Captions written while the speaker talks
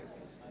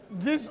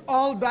These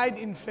all died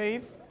in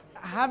faith,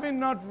 having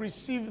not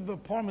received the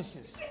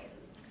promises.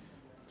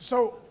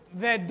 So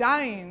their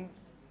dying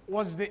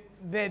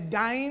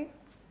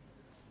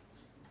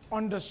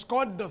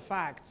underscored the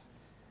fact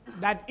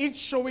that it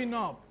showing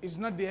up is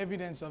not the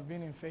evidence of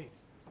being in faith.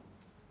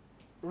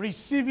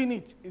 Receiving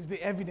it is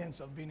the evidence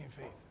of being in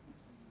faith.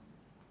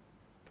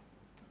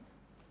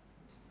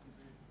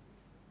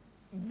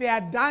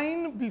 Their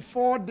dying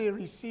before they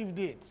received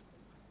it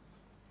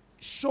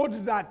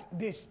showed that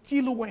they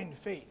still were in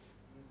faith.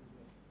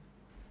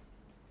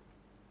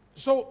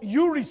 So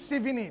you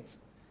receiving it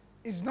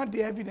is not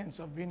the evidence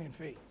of being in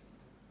faith.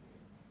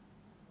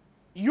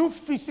 You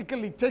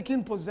physically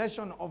taking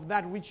possession of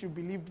that which you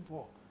believed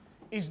for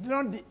is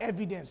not the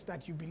evidence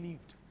that you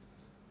believed.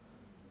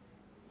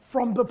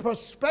 From the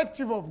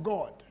perspective of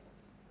God,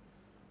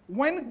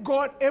 when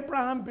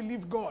Abraham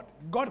believed God,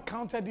 God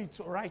counted it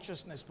to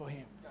righteousness for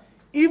him.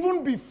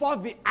 Even before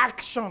the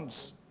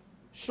actions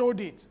showed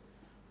it.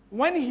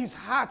 When his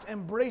heart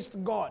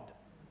embraced God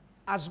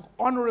as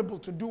honorable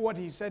to do what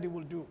he said he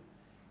will do,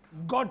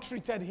 God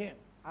treated him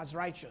as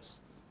righteous.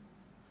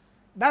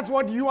 That's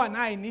what you and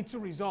I need to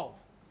resolve.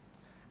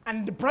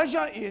 And the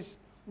pressure is,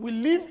 we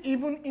live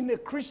even in a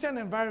Christian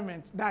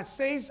environment that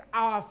says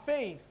our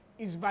faith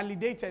is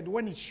validated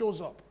when it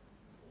shows up.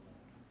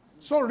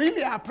 So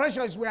really our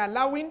pressure is we're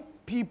allowing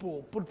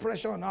people put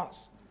pressure on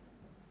us.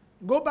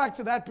 Go back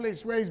to that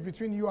place where it's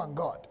between you and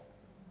God.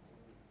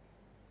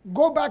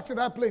 Go back to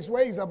that place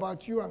where it's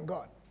about you and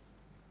God.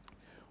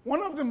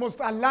 One of the most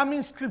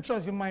alarming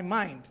scriptures in my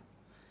mind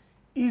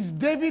is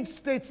David's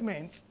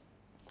statement,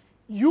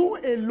 "You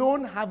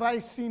alone have I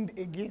sinned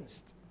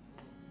against."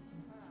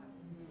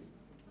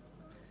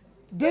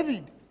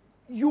 David,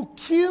 you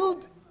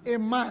killed a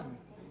man.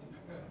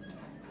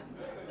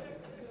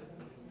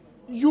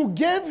 You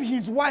gave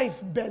his wife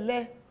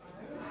Bele.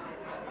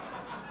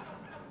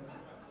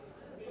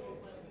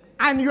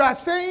 And you are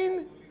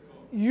saying,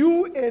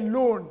 "You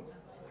alone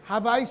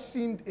have I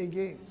sinned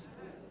against."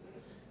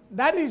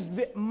 That is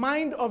the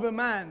mind of a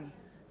man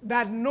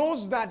that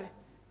knows that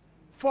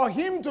for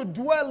him to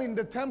dwell in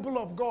the temple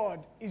of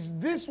God is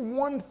this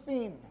one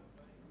thing.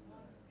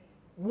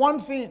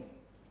 One thing.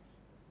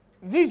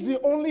 This is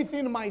the only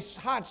thing my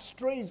heart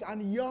strays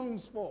and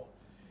yearns for.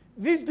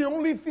 This is the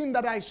only thing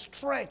that I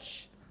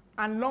stretch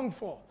and long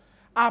for.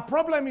 Our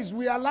problem is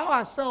we allow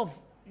ourselves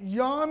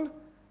yearn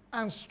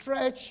and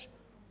stretch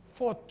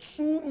for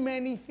too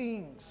many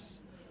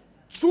things.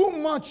 Too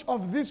much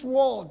of this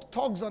world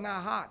tugs on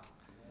our heart.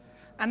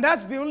 And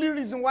that's the only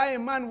reason why a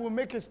man will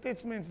make a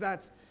statement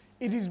that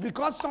it is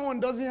because someone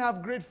doesn't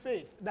have great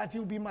faith that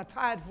he'll be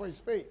martyred for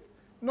his faith.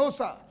 No,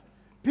 sir.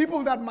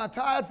 People that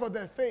martyred for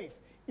their faith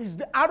is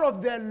out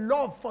of their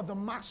love for the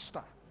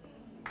master.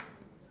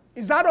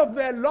 It's out of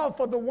their love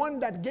for the one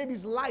that gave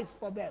his life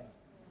for them.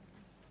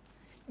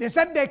 They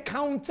said they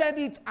counted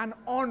it an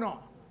honor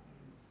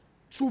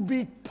to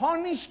be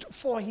punished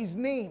for his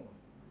name.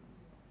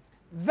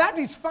 That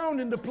is found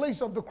in the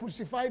place of the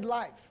crucified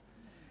life.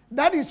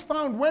 That is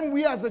found when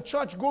we as a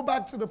church go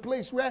back to the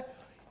place where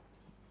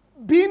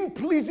being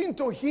pleasing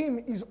to him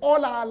is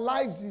all our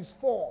lives is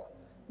for.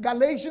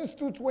 Galatians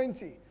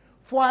 2:20.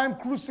 For I am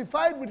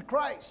crucified with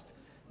Christ.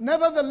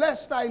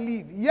 Nevertheless I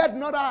live, yet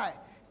not I.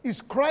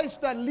 Is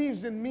Christ that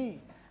lives in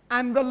me.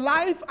 And the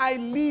life I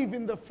live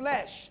in the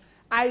flesh,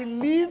 I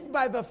live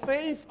by the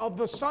faith of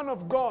the Son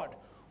of God,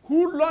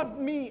 who loved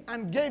me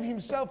and gave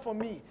himself for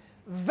me.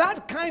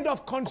 That kind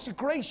of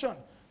consecration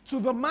to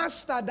the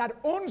master that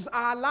owns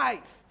our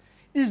life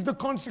is the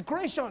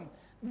consecration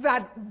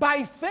that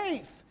by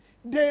faith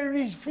they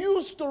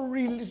refused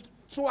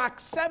to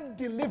accept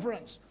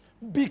deliverance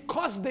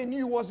because they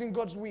knew it wasn't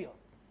God's will.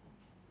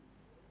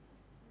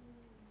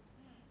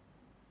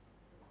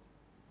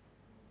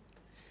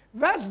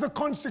 That's the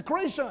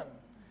consecration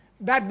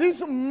that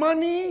this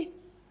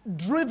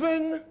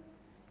money-driven,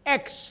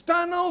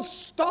 external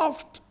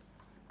stuffed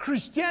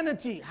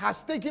Christianity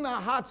has taken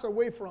our hearts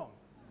away from.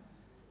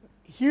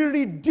 He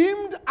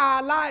redeemed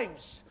our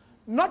lives,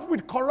 not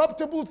with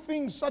corruptible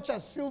things such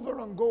as silver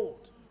and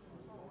gold,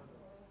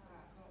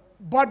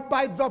 but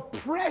by the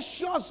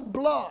precious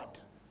blood.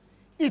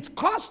 It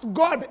cost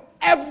God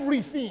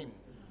everything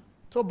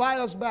to buy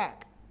us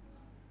back.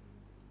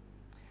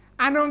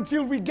 And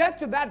until we get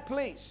to that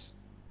place,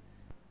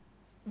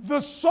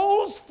 the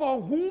souls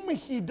for whom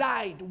he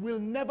died will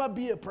never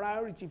be a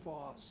priority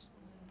for us.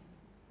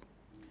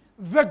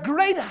 The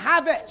great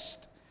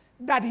harvest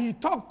that he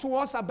talked to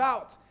us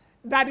about,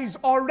 that is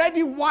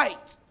already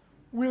white,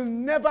 will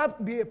never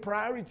be a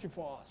priority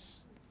for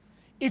us.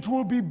 It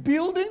will be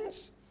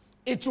buildings,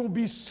 it will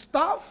be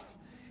stuff,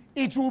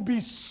 it will be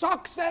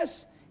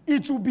success,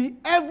 it will be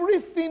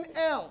everything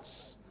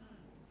else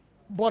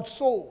but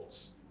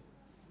souls.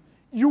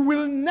 You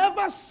will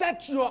never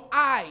set your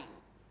eye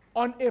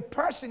on a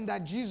person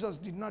that Jesus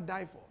did not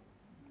die for.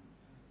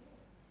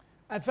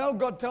 I felt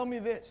God tell me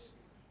this.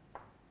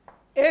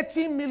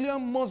 80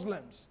 million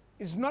Muslims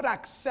is not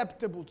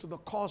acceptable to the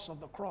cause of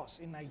the cross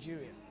in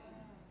Nigeria.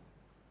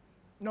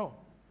 No.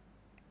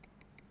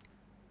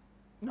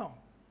 No.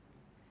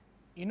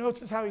 You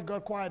notice how it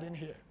got quiet in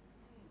here.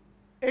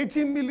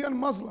 18 million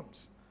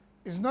Muslims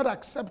is not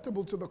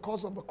acceptable to the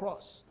cause of the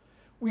cross.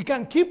 We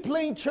can keep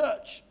playing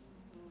church.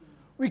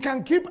 We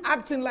can keep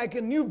acting like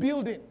a new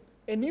building,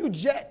 a new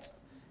jet,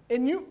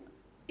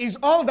 is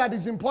all that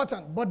is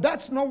important. But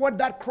that's not what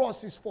that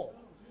cross is for.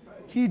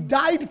 He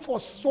died for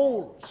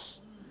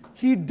souls.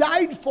 He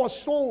died for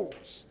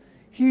souls.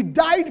 He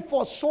died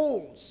for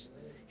souls.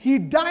 He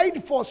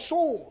died for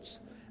souls.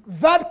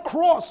 That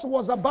cross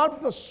was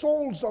about the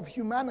souls of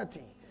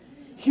humanity.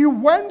 He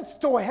went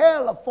to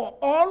hell for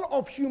all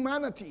of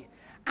humanity.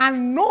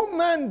 And no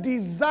man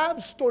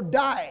deserves to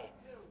die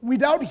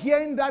without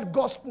hearing that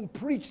gospel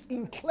preached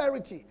in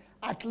clarity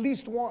at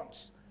least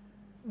once.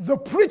 The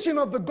preaching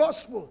of the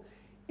gospel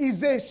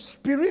is a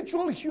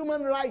spiritual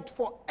human right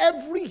for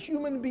every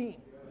human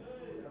being.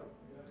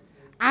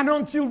 And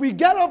until we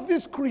get off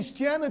this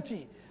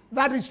Christianity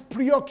that is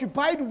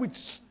preoccupied with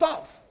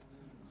stuff,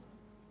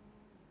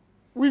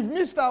 we've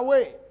missed our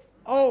way.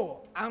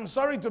 Oh, I'm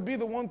sorry to be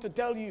the one to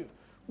tell you.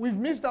 We've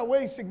missed our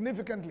way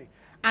significantly.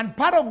 And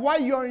part of why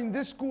you're in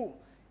this school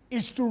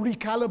is to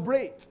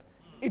recalibrate.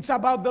 It's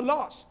about the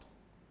lost.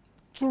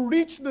 To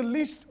reach the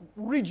least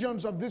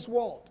regions of this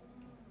world.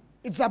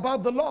 It's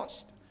about the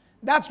lost.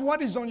 That's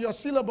what is on your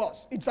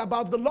syllabus. It's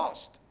about the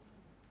lost.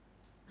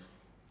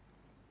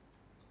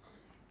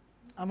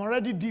 I'm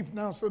already deep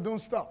now, so don't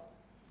stop.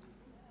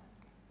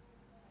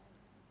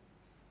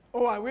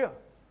 Oh, I will.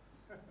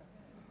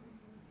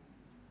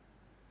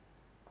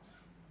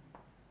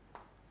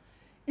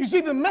 You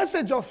see, the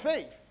message of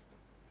faith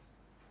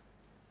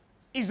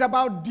is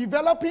about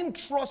developing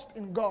trust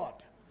in God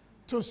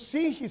to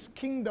see his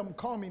kingdom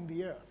come in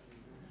the earth.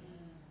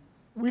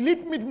 Will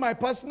it meet my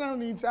personal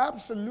needs?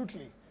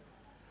 Absolutely.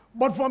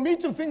 But for me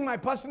to think my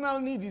personal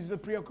need is a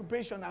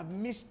preoccupation, I've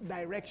missed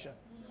direction.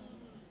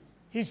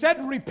 He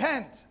said,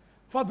 repent,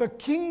 for the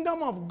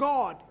kingdom of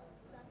God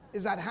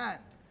is at hand.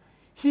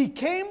 He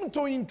came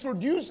to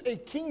introduce a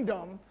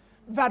kingdom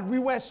that we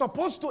were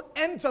supposed to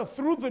enter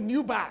through the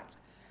new birth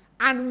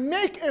and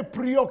make a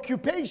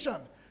preoccupation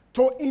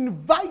to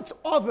invite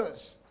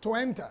others to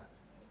enter.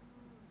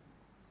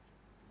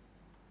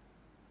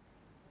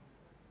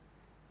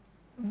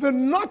 The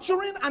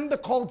nurturing and the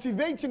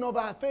cultivating of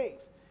our faith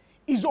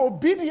is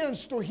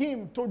obedience to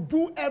him to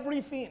do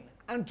everything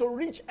and to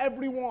reach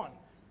everyone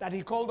that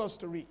he called us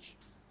to reach.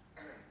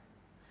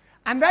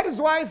 And that is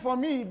why for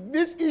me,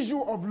 this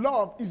issue of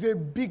love is a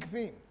big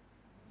thing.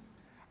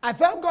 I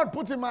felt God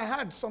put in my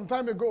heart some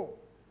time ago.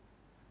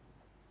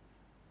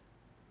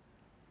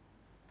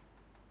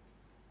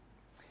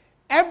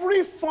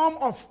 Every form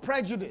of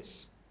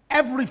prejudice,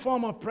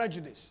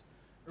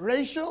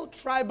 racial,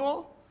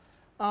 tribal,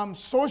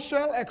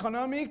 social,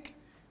 economic,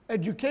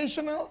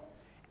 educational,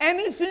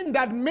 anything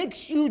that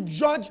makes you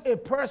judge a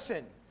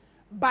person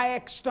by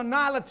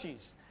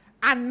externalities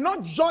and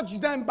not judge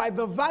them by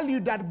the value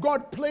that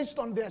God placed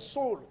on their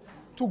soul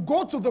to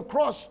go to the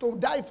cross to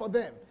die for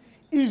them,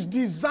 is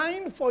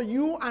designed for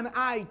you and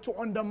I to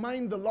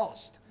undermine the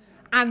lost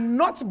and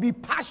not be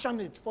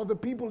passionate for the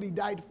people he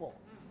died for.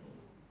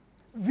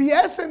 The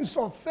essence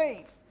of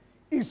faith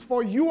is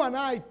for you and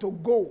I to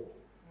go.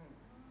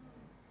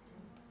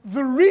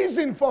 The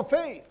reason for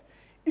faith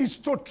is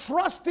to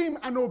trust him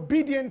and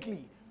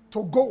obediently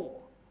to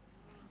go.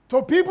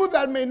 To people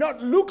that may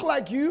not look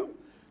like you,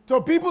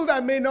 to people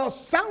that may not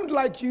sound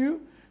like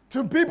you,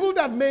 to people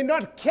that may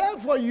not care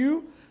for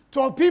you,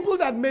 to people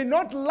that may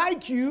not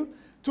like you,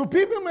 to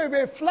people who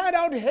may flat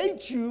out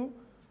hate you,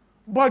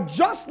 but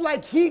just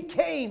like he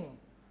came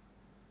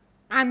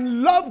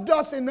and loved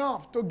us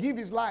enough to give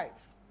his life,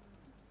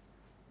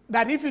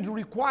 that if it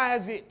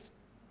requires it,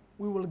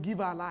 we will give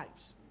our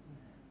lives.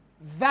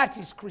 That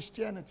is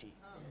Christianity.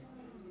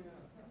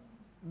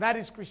 That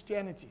is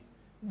Christianity.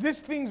 These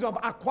things of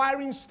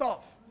acquiring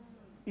stuff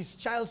is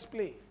child's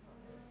play.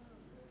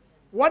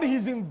 What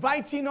he's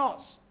inviting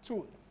us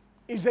to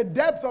is a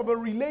depth of a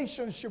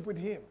relationship with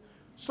him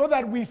so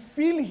that we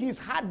feel his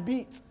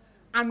heartbeat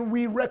and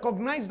we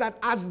recognize that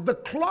as the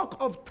clock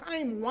of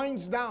time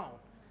winds down,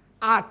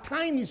 our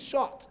time is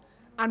short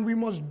and we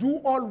must do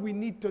all we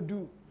need to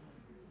do.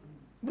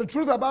 The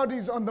truth about it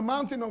is on the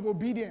mountain of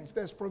obedience,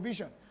 there's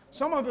provision.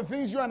 Some of the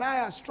things you and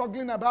I are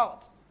struggling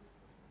about,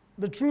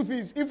 the truth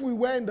is, if we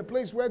were in the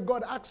place where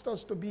God asked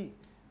us to be,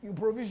 your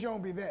provision will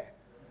be there.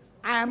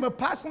 I am a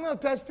personal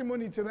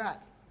testimony to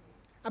that.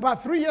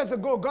 About 3 years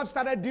ago, God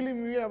started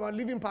dealing with me about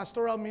living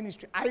pastoral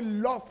ministry. I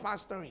love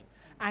pastoring.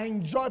 I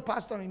enjoy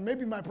pastoring.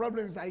 Maybe my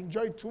problem is I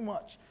enjoy it too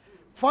much.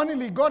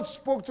 Funnily, God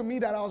spoke to me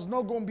that I was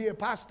not going to be a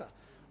pastor.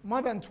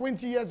 More than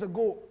 20 years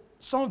ago,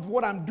 some of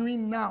what I'm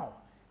doing now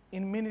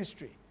in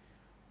ministry.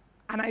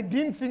 And I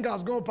didn't think I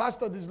was going to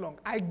pastor this long.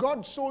 I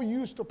got so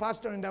used to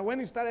pastoring that when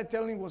he started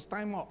telling me it was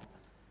time up,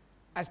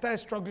 I started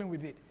struggling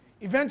with it.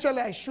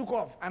 Eventually, I shook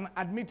off and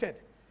admitted.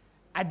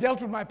 I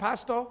dealt with my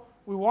pastor.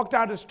 We worked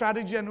out a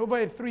strategy, and over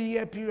a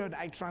 3-year period,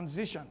 I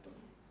transitioned.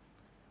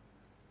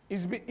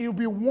 It'll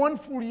be 1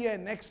 full year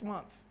next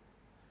month.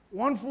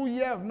 1 full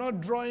year of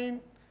not drawing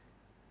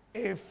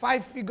a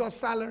 5-figure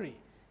salary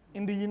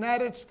in the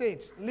United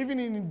States, living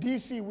in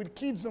DC with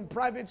kids in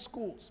private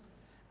schools.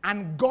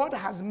 And God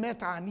has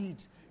met our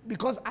needs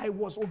because I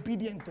was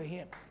obedient to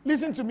him.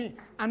 Listen to me.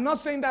 I'm not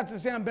saying that to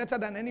say I'm better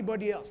than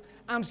anybody else.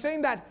 I'm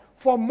saying that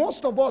for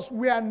most of us,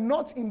 we are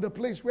not in the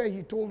place where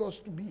he told us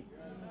to be.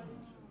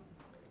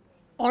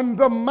 On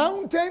the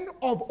mountain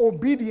of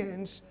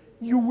obedience,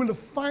 you will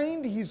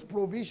find his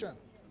provision.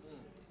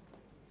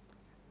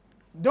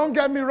 Don't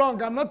get me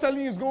wrong. I'm not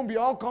telling you it's going to be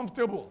all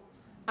comfortable.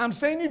 I'm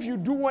saying if you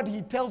do what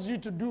he tells you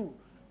to do,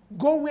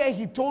 go where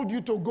he told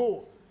you to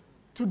go,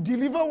 to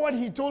deliver what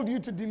he told you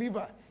to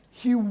deliver,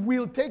 he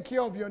will take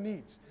care of your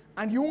needs.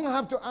 And you won't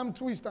have to arm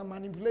twist and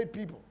manipulate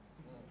people.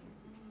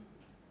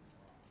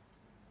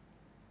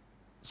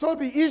 So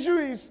the issue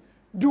is,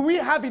 do we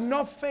have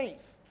enough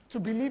faith to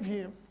believe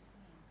him?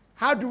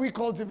 How do we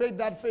cultivate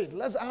that faith?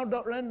 Let's round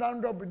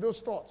up with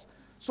those thoughts.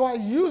 So I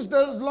use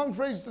those long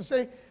phrases to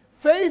say,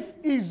 faith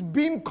is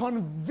being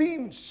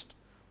convinced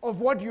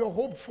of what you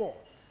hope for.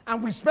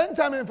 And we spend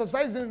time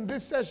emphasizing in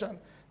this session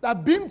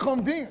that being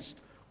convinced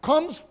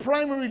comes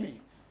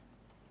primarily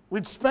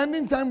with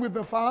spending time with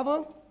the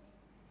Father,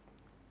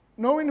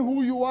 knowing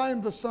who you are in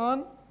the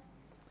Son,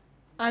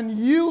 and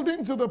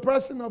yielding to the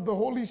person of the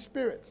Holy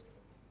Spirit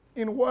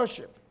in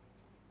worship.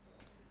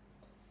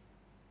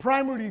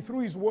 Primarily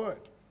through his word.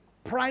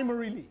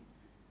 Primarily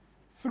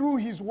through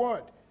his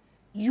word.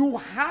 You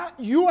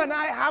and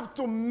I have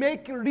to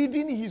make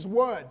reading his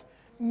word,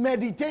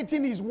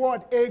 meditating his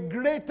word, a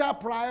greater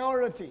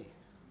priority.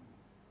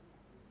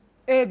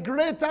 A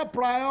greater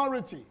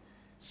priority.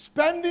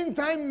 Spending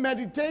time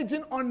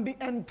meditating on the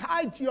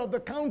entirety of the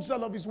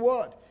counsel of his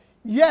word.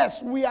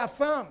 Yes, we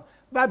affirm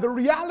that the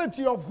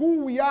reality of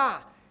who we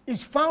are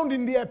is found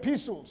in the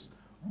epistles,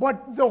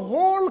 but the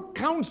whole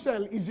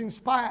counsel is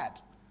inspired.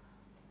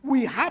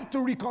 We have to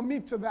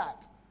recommit to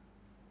that.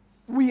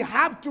 We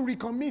have to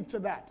recommit to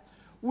that.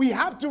 We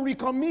have to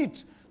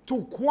recommit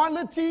to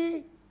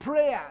quality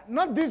prayer,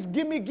 not this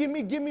gimme,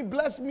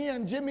 bless me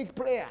and Jimmy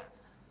prayer.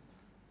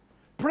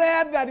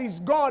 Prayer that is,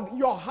 God,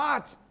 your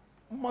heart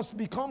must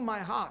become my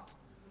heart.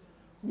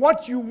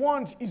 What you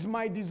want is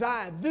my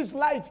desire. This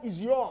life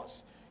is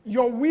yours.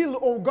 Your will,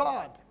 O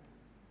God.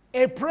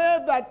 A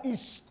prayer that is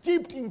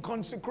steeped in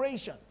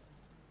consecration.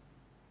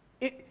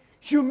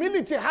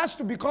 Humility has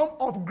to become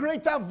of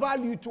greater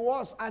value to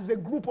us as a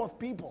group of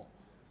people.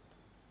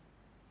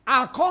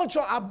 Our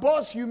culture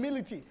abhors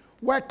humility.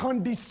 We're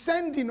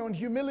condescending on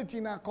humility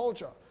in our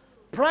culture.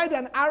 Pride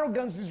and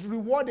arrogance is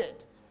rewarded.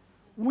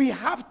 We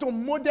have to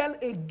model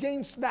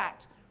against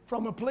that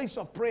from a place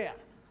of prayer.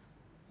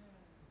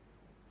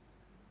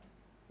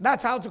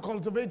 That's how to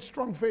cultivate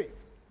strong faith.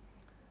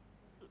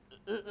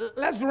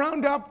 Let's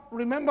round up.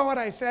 Remember what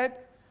I said?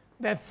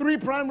 There are 3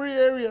 primary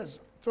areas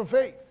to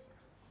faith.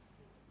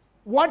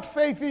 What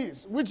faith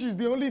is, which is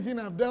the only thing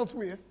I've dealt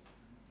with.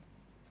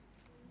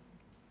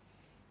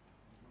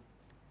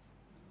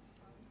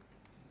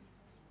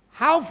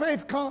 How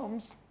faith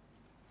comes,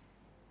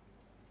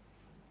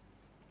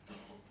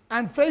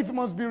 and faith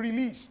must be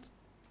released.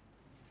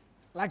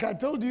 Like I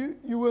told you,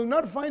 you will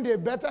not find a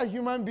better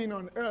human being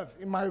on earth,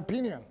 in my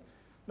opinion,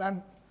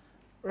 than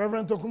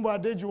Reverend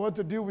Tokumbo Adejuwa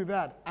to deal with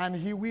that, and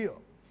he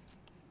will.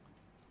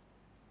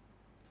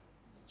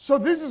 So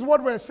this is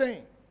what we're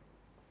saying.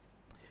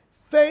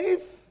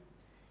 Faith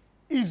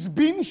is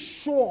being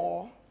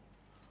sure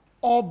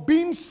or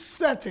being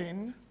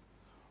certain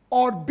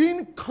or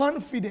being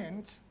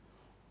confident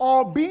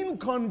or being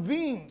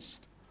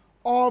convinced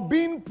or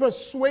being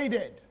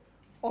persuaded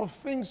of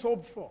things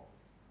hoped for.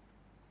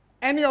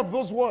 Any of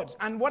those words.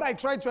 And what I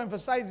try to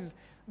emphasize is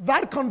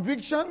that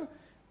conviction,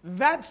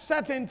 that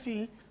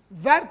certainty,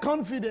 that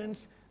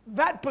confidence,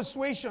 that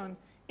persuasion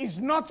is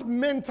not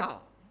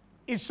mental.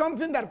 It's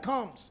something that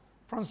comes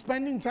from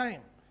spending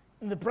time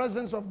in the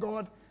presence of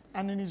God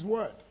and in his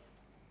word.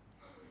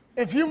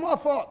 A few more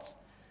thoughts.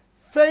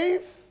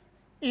 Faith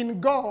in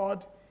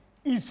God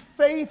is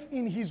faith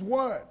in his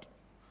word.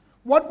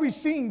 What we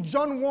see in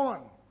John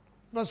 1,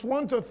 verse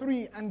 1 to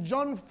 3, and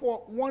John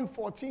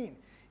 1:14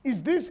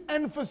 is this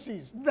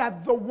emphasis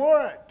that the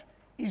word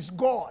is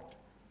God.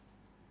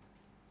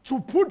 To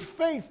put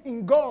faith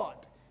in God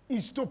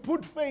is to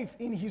put faith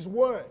in his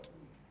word.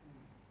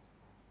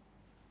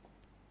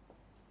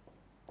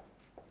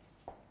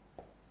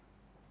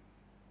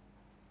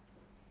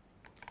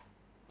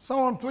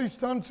 Someone please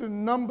turn to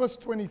Numbers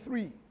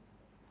 23.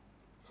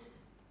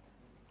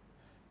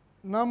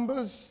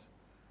 Numbers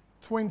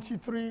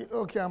 23.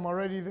 Okay, I'm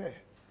already there.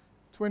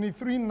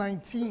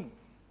 23:19.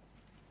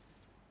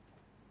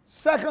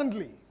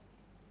 Secondly,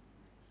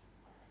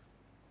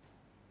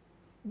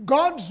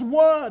 God's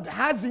word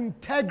has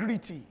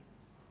integrity.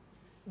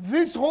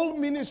 This whole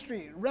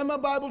ministry,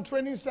 Rhema Bible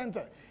Training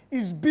Center,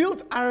 is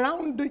built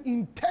around the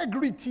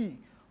integrity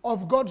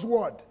of God's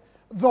word,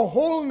 the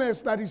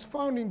wholeness that is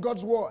found in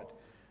God's word.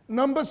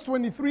 Numbers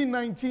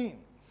 23:19.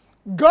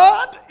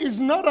 God is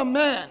not a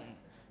man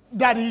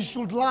that he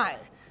should lie,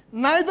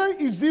 neither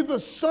is he the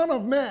son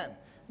of man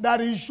that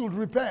he should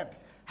repent.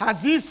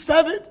 Has he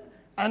said it,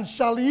 and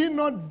shall he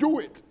not do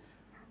it?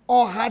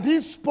 Or had he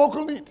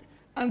spoken it,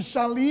 and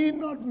shall he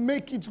not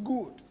make it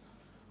good?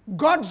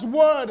 God's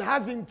word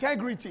has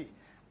integrity,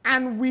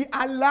 and we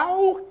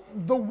allow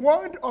the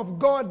word of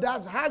God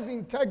that has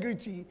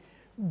integrity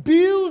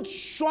build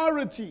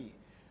surety,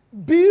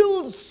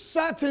 build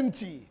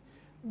certainty,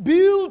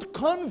 build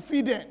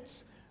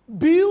confidence,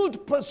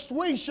 build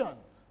persuasion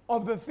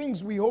of the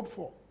things we hope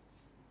for.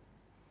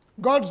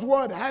 God's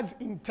word has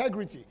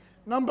integrity.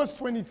 Numbers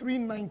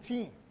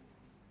 23:19.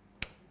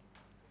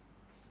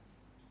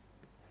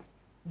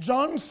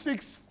 John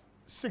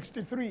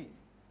 6:63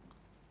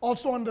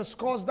 also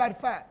underscores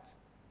that fact.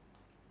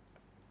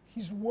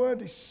 His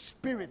word is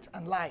spirit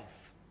and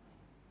life.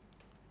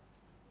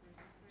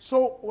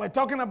 So we're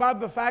talking about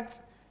the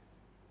fact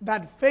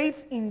that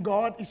faith in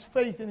God is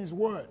faith in his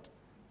word.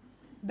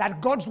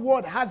 That God's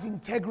word has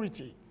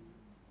integrity.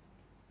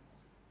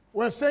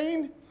 We're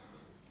saying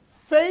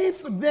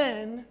faith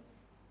then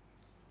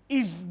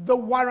is the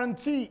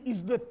warranty,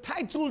 is the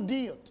title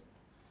deed,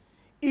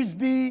 is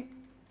the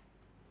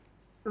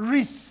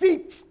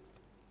receipt,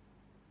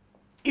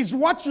 is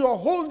what you're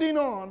holding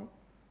on,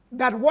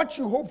 that what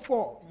you hope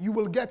for, you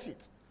will get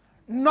it.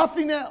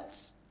 Nothing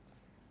else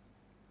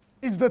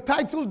is the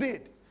title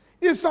deed.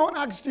 If someone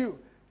asks you,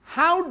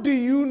 how do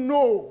you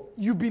know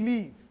you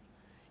believe?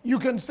 You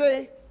can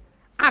say,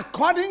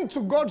 according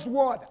to God's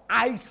word,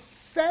 I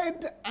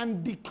said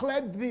and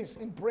declared this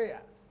in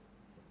prayer.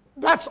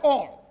 That's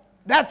all.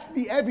 That's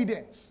the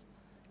evidence.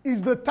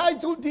 Is the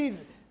title deed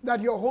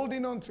that you're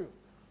holding on to.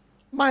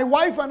 My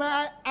wife and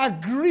I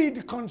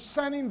agreed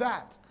concerning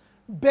that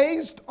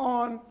based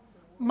on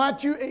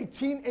Matthew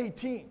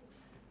 18:18.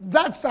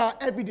 That's our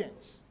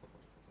evidence.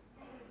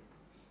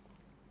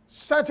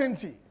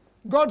 Certainty.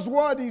 God's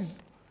word is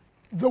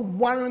the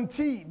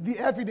warranty, the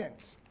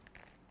evidence.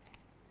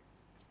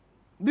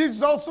 This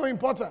is also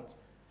important.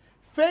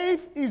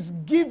 Faith is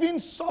giving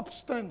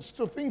substance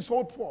to things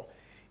hoped for.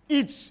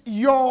 It's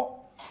your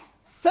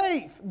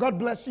faith, God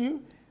bless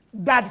you,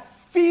 that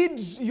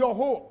feeds your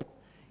hope.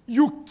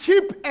 You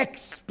keep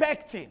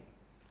expecting.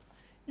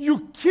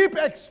 You keep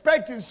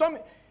expecting.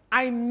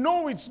 I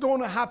know it's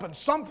going to happen.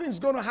 Something's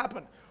going to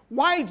happen.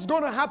 Why it's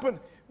going to happen?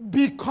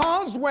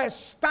 Because we're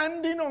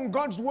standing on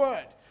God's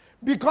word.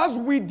 Because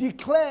we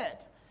declared.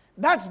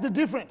 That's the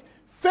difference.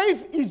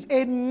 Faith is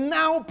a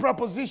now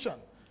proposition.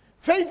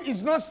 Faith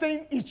is not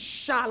saying it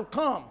shall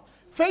come.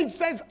 Faith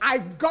says, I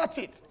got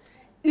it.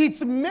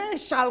 It may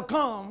shall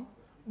come,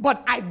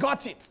 but I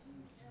got it.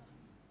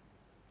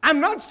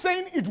 I'm not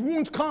saying it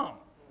won't come.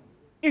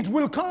 It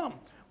will come.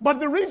 But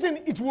the reason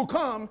it will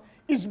come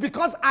is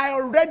because I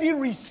already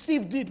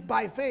received it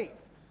by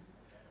faith.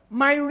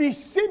 My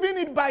receiving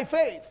it by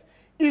faith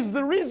is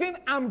the reason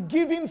I'm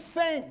giving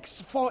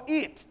thanks for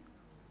it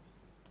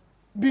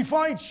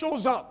before it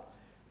shows up.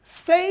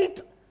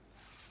 Faith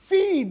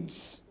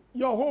feeds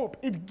your hope.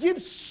 It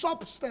gives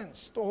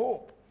substance to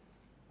hope.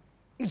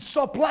 It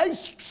supplies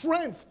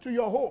strength to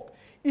your hope.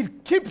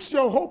 It keeps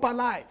your hope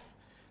alive.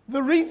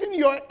 The reason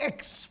you're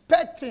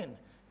expecting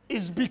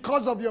is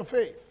because of your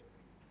faith.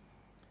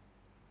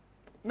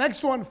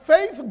 Next one,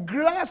 faith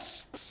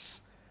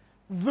grasps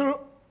the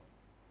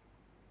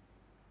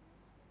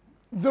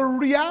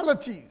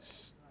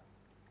realities.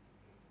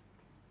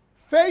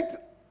 Faith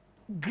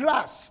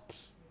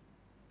grasps.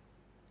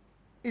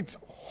 It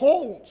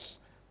holds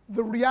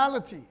the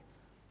reality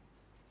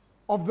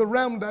of the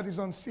realm that is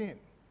unseen.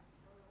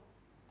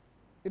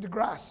 It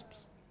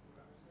grasps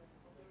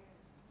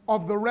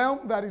of the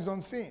realm that is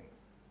unseen.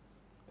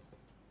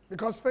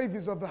 Because faith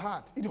is of the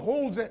heart. It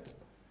holds it.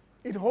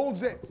 It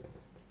holds it.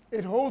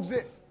 It holds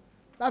it.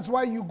 That's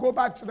why you go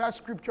back to that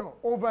scripture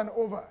over and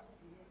over.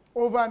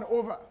 Over and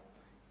over.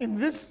 In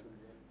this,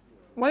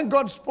 when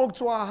God spoke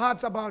to our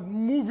hearts about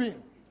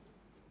moving,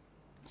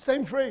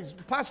 same phrase,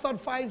 pastored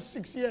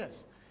 5-6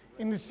 years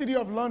in the city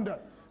of London.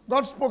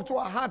 God spoke to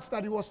our hearts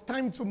that it was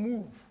time to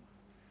move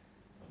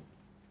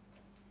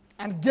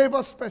and gave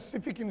us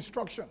specific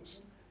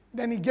instructions.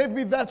 Then he gave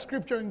me that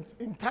scripture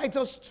in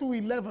Titus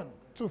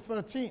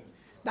 2:11-13.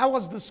 That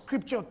was the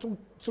scripture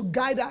to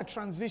guide our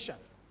transition.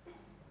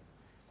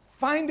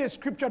 Find a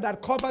scripture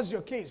that covers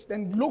your case.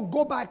 Then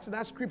go back to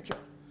that scripture.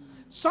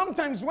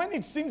 Sometimes when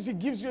it seems he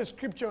gives you a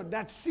scripture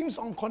that seems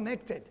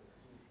unconnected,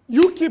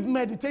 you keep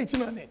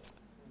meditating on it.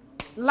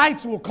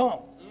 Light will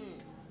come.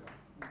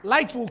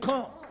 Light will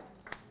come.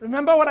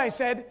 Remember what I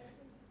said?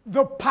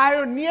 The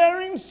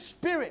pioneering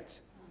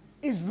spirit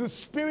is the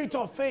spirit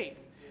of faith.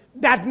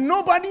 That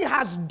nobody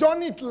has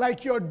done it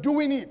like you're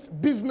doing it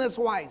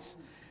business-wise.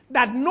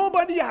 That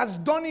nobody has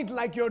done it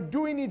like you're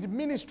doing it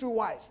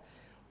ministry-wise.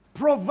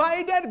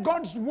 Provided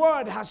God's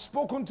word has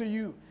spoken to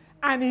you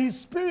and his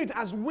spirit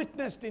has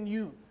witnessed in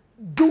you,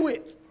 do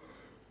it.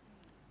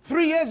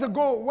 3 years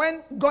ago,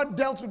 when God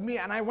dealt with me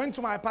and I went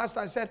to my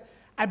pastor, I said,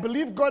 I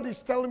believe God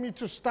is telling me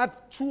to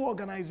start 2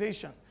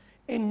 organizations,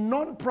 a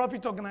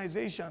non-profit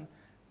organization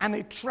and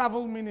a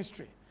travel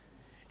ministry.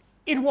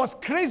 It was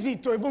crazy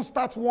to even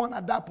start one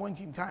at that point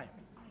in time.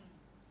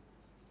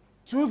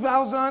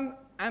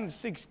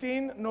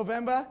 2016,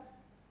 November,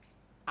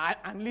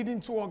 I'm leading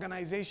 2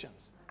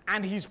 organizations.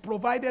 And he's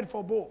provided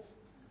for both.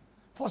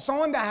 for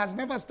someone that has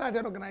never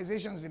started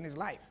organizations in his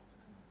life.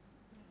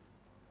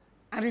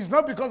 And it's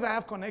not because I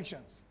have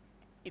connections.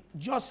 It's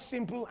just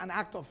simple an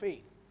act of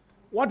faith.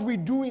 What we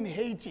do in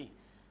Haiti.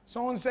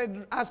 Someone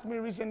asked me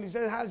recently,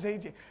 said, how's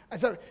Haiti? He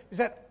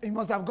said, it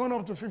must have gone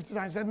up to 50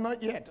 times. I said,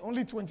 not yet,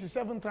 only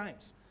 27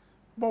 times.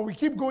 But we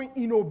keep going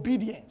in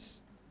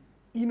obedience.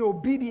 In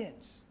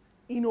obedience.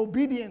 In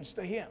obedience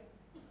to him.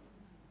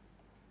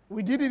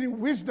 We did it in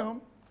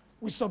wisdom.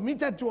 We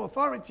submitted to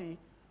authority,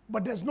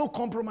 but there's no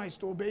compromise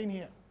to obeying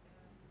him.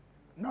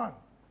 None.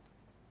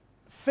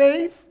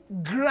 Faith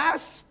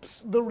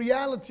grasps the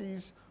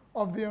realities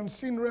of the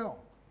unseen realm.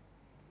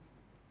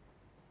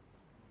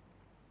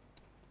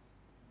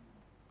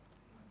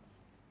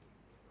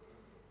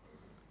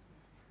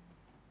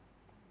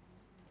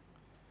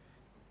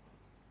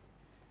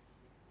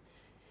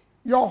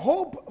 Your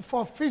hope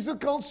for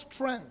physical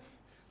strength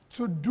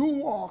to do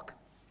work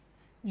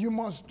you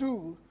must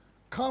do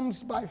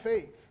comes by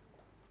faith.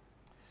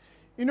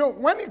 You know,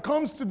 when it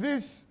comes to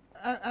this,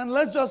 and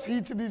let's just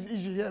hit this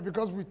issue here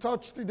because we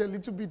touched it a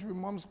little bit with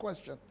Mom's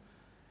question.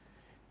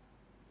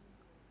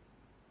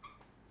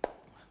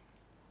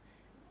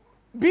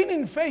 Being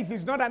in faith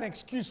is not an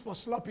excuse for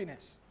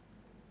sloppiness.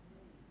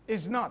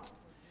 It's not.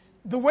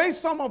 The way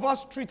some of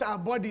us treat our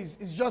bodies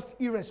is just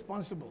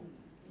irresponsible.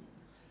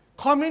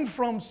 Coming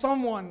from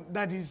someone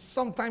that is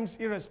sometimes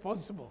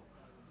irresponsible.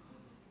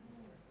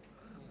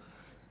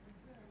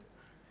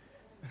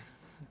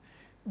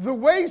 The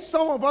way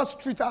some of us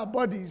treat our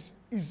bodies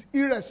is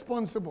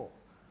irresponsible.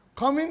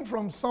 Coming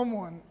from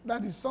someone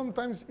that is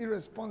sometimes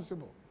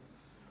irresponsible.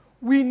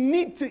 We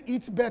need to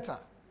eat better.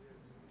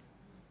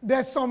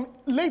 There's some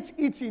late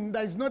eating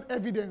that is not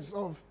evidence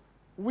of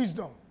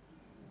wisdom.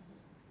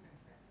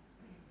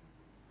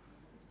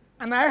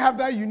 And I have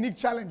that unique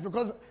challenge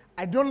because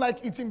I don't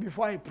like eating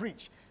before I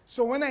preach.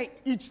 So when I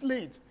eat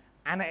late,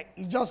 and it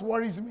just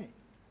worries me,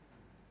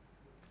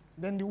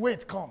 then the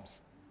weight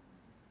comes.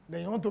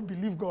 Then you want to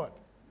believe God.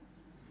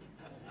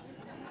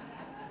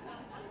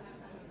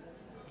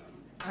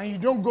 And you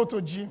don't go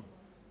to gym.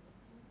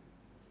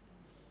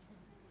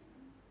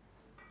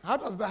 How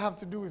does that have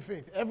to do with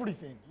faith?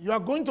 Everything. You are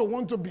going to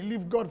want to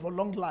believe God for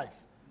long life.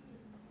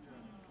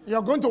 You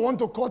are going to want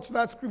to quote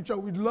that scripture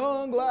with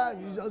long life.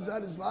 You just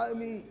satisfy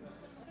me.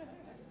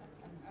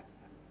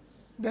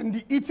 Then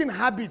the eating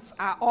habits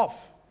are off.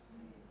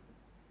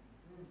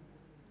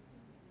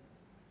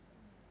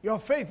 Your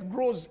faith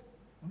grows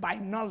by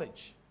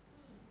knowledge.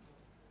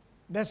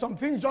 There's some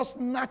things just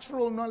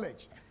natural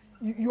knowledge.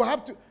 You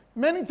have to,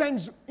 many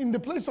times in the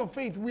place of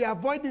faith, we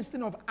avoid this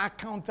thing of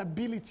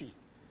accountability.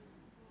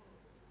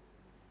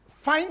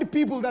 Find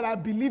people that are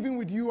believing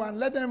with you and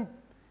let them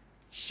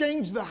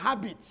change the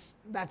habits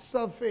that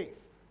serve faith.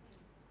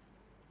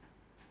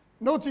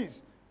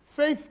 Notice,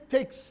 faith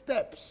takes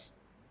steps.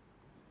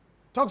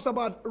 Talks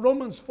about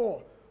Romans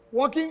 4,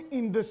 walking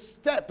in the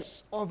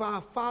steps of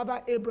our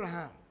father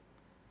Abraham.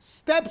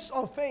 Steps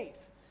of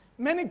faith.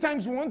 Many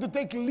times we want to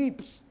take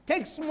leaps.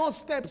 Take small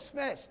steps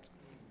first.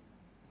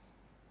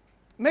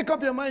 Make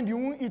up your mind you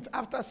won't eat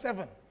after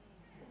 7.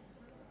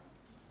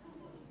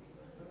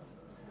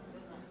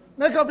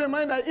 Make up your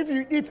mind that if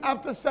you eat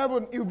after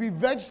 7, it will be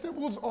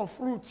vegetables or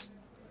fruits.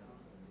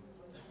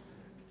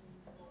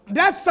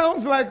 That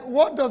sounds like,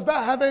 what does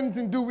that have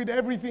anything to do with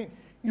everything?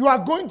 You are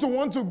going to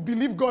want to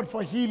believe God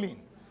for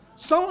healing.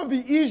 Some of the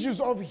issues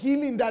of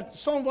healing that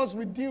some of us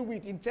will deal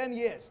with in 10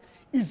 years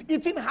is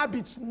eating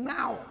habits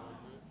now.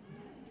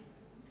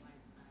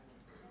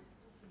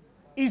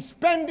 Is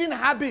spending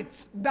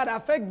habits that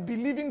affect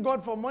believing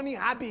God for money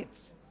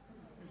habits.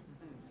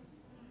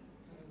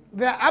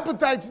 There are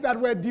appetites that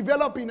were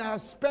developed in our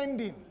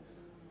spending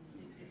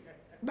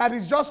that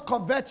is just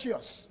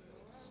covetous.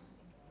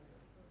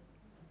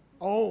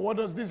 Oh, what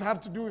does this have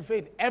to do with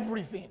faith?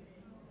 Everything.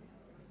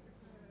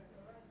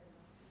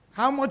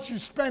 How much you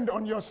spend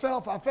on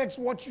yourself affects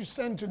what you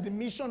send to the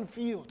mission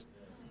field.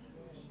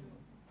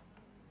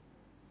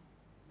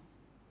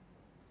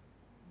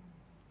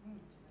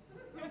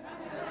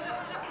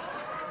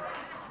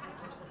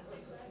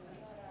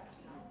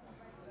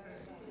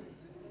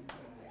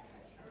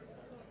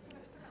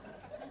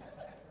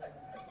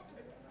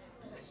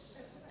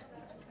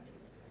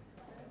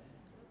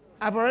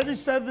 I've already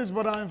said this,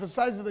 but I'll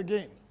emphasize it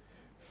again.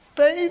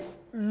 Faith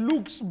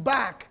looks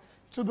back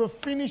to the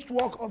finished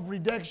work of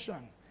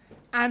redemption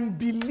and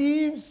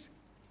believes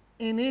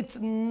in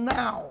it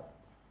now.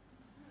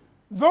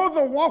 Though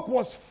the work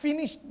was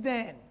finished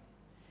then,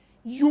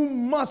 you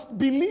must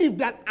believe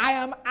that I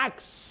am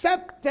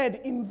accepted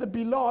in the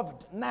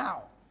beloved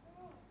now.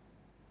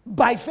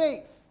 By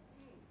faith.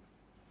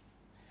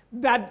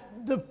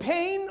 That the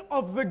pain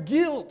of the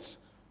guilt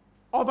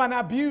of an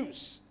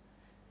abuse,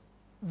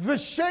 the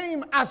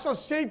shame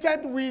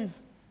associated with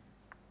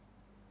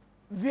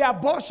the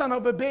abortion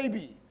of a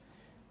baby,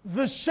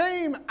 the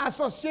shame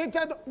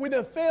associated with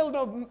a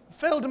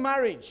failed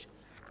marriage,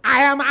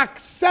 I am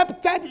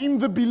accepted in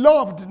the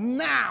beloved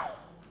now.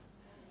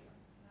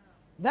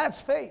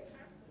 That's faith.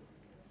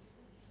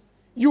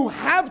 You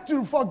have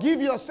to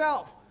forgive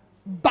yourself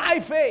by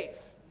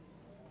faith.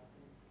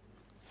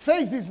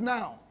 Faith is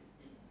now.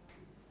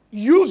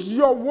 Use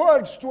your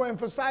words to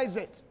emphasize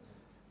it.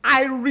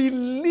 I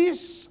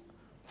release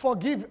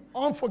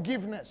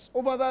unforgiveness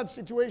over that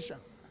situation.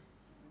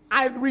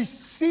 I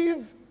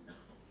receive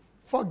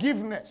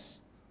forgiveness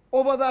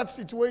over that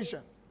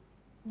situation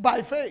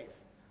by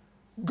faith.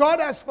 God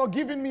has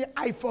forgiven me.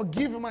 I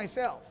forgive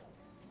myself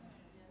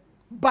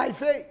by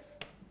faith.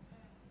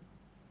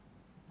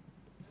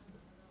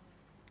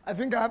 I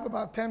think I have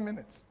about 10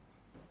 minutes.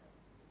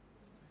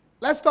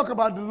 Let's talk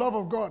about the love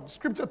of God.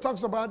 Scripture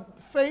talks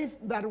about faith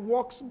that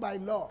walks by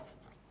love.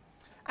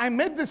 I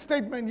made this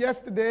statement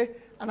yesterday,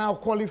 and I'll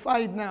qualify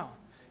it now.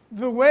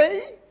 The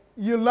way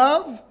you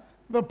love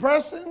the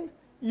person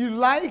you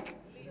like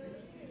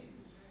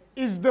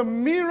is the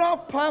mirror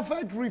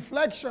perfect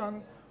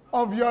reflection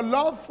of your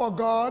love for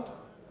God.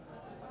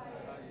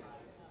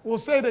 We'll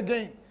say it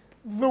again.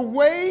 The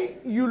way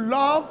you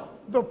love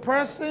the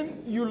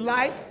person you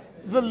like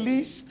the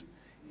least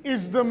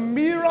is the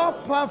mirror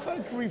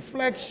perfect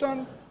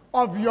reflection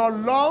of your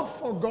love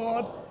for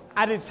God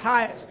at its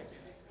highest.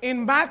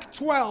 In Mark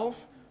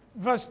 12,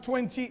 verse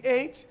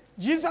 28,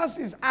 Jesus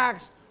is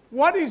asked,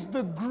 what is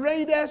the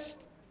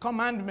greatest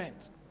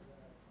commandment?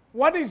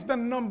 What is the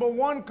number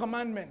one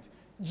commandment?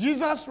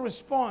 Jesus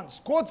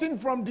responds, quoting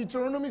from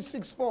Deuteronomy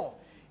 6:4,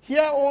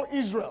 "Hear, O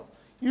Israel,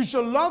 you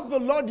shall love the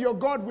Lord your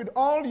God with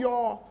all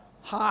your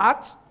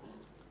heart,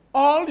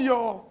 all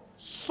your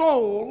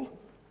soul,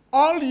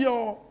 all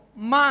your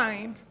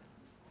mind,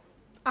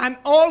 and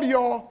all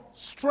your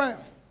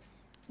strength.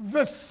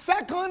 The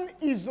second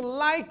is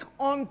like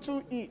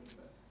unto it.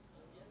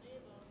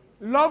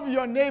 Love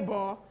your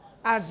neighbor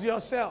as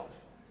yourself."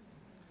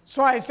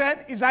 So I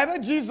said, it's either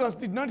Jesus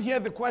did not hear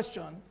the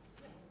question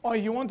or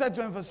he wanted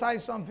to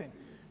emphasize something.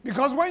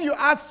 Because when you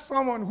ask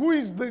someone who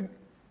is the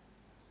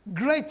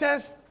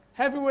greatest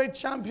heavyweight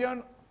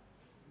champion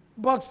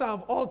boxer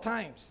of all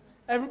times,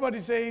 everybody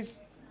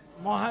says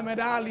Muhammad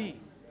Ali.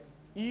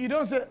 You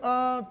don't say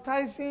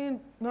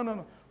Tyson.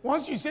 No.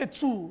 Once you say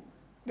two,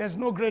 there's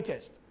no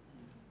greatest.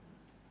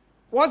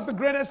 What's the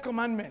greatest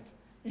commandment?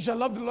 You shall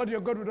love the Lord your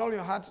God with all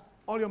your heart,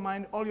 all your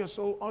mind, all your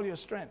soul, all your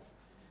strength.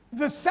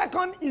 The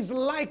second is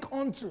like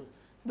unto.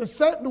 The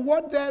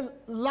word there,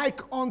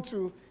 like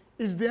unto,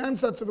 is the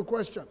answer to the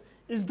question.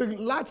 It's the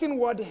Latin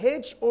word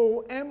Homoise.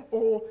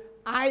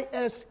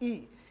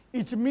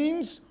 It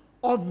means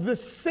of the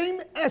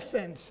same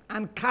essence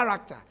and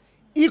character,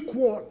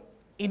 equal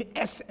in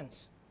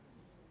essence,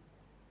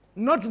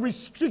 not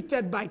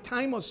restricted by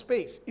time or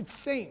space. It's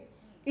same.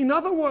 In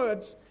other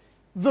words,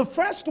 the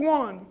first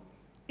one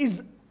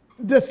is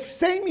the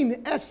same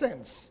in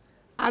essence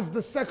as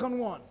the second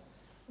one.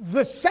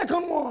 The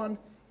second one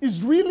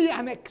is really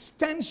an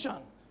extension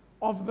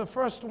of the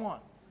first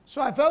one.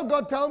 So I felt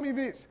God tell me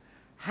this.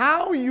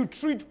 How you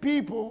treat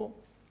people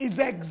is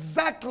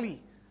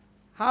exactly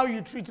how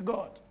you treat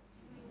God.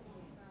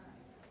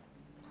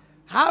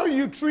 How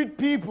you treat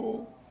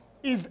people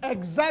is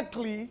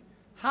exactly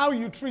how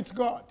you treat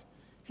God.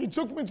 He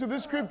took me to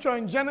this scripture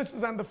in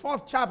Genesis and the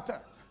 4th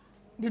chapter.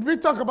 Did we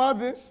talk about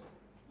this?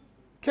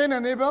 Cain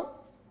and Abel?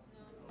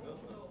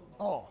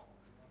 Oh.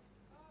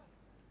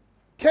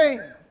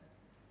 Cain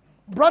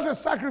brought a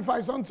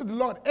sacrifice unto the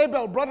Lord.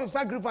 Abel brought a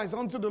sacrifice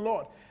unto the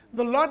Lord.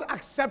 The Lord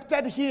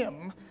accepted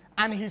him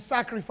and his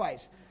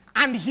sacrifice.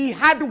 And he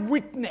had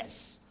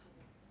witness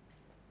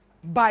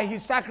by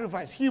his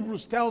sacrifice.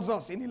 Hebrews tells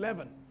us in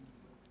 11.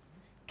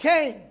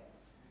 Cain,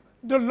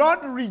 the Lord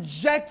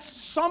rejects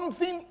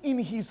something in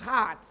his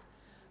heart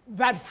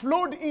that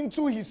flowed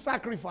into his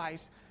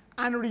sacrifice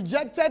and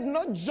rejected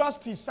not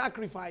just his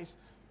sacrifice,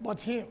 but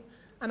him.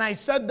 And I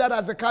said that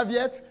as a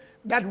caveat,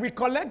 that we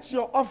collect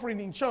your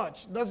offering in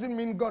church doesn't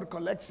mean God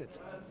collects it.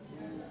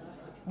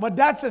 But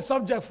that's a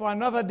subject for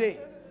another day.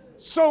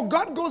 So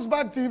God goes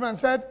back to him and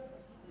said,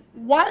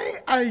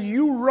 "Why are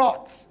you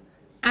wroth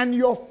and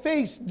your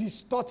face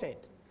distorted?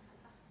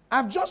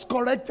 I've just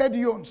corrected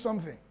you on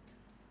something.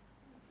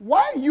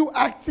 Why are you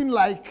acting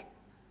like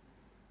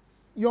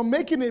you're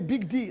making a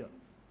big deal?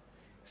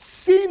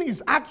 Sin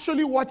is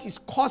actually what is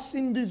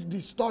causing this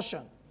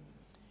distortion.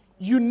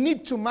 You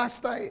need to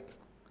master it.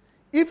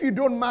 If you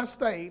don't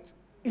master it,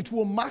 it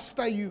will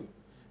master you."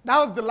 That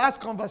was the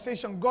last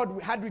conversation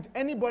God had with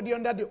anybody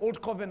under the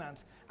old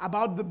covenant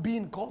about the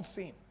being called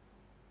sin.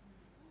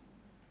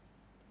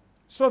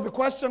 So the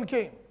question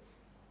came,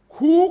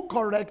 who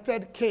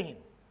corrected Cain?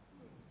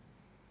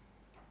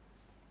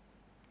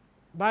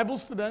 Bible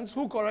students,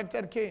 who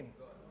corrected Cain?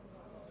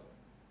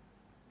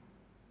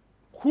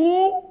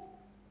 Who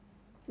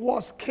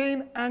was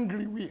Cain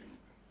angry with?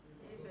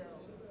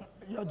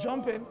 You're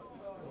jumping.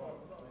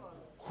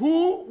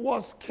 Who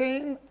was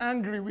Cain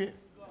angry with?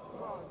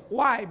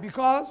 Why?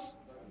 Because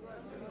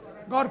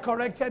God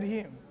corrected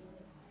him.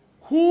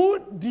 Who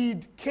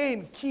did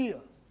Cain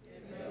kill?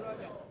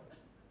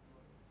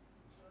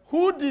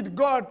 Who did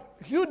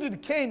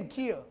Cain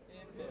kill?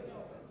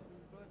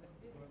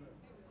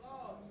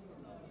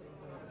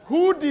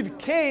 Who did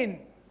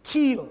Cain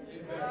kill?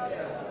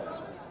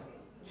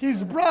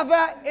 His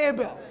brother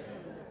Abel.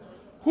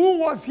 Who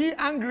was he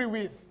angry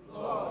with?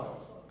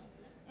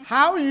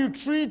 How you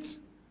treat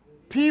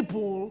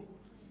people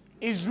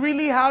is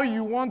really how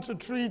you want to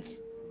treat.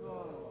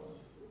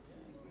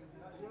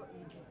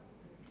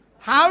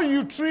 How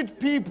you treat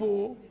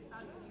people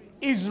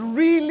is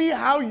really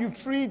how you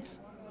treat.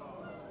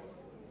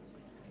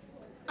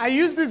 I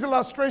use this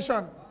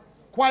illustration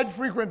quite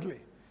frequently.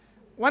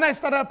 When I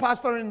started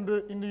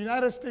pastoring in the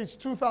United States,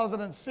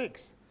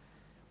 2006,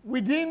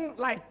 within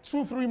like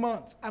 2-3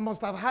 months, I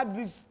must have had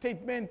this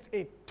statement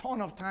a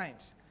ton of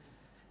times.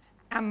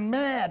 I'm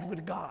mad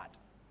with God.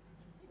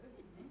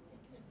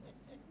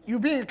 You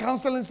be in a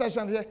counseling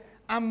session here,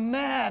 I'm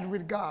mad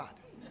with God.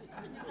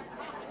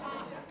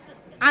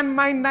 And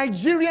my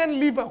Nigerian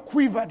liver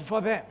quivered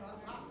for them.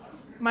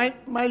 My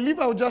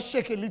liver would just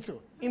shake a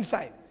little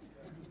inside.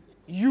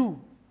 You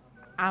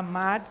are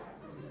mad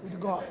with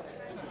God.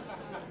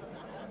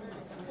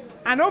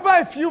 And over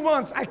a few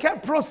months, I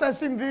kept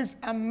processing this.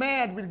 I'm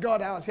mad with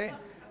God. I was saying,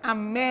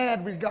 I'm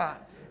mad with God.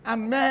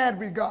 I'm mad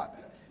with God.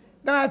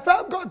 Then I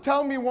felt God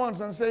tell me once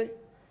and say,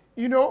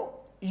 you know,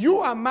 you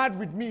are mad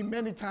with me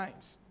many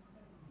times.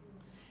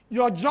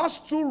 You're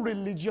just too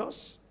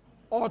religious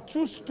or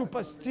too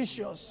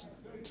superstitious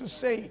to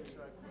say it.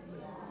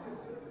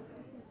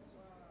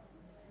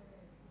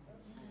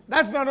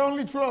 That's not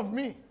only true of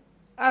me.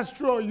 That's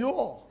true of you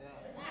all.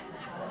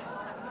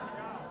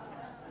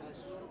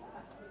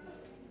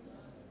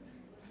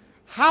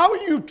 How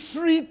you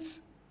treat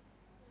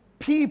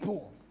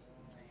people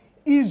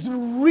is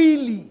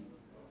really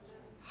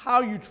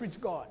how you treat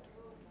God.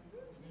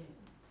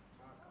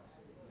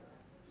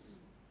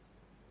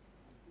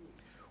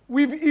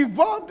 We've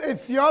evolved a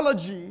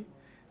theology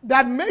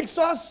that makes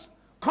us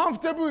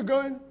comfortable with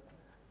going,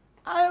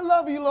 I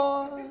love you,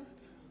 Lord.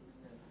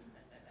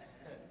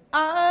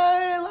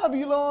 I love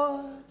you,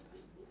 Lord.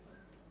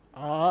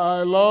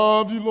 I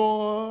love you,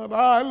 Lord.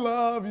 I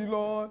love you,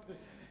 Lord.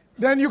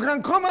 Then you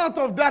can come out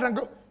of that and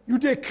go, you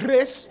dey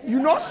craze, you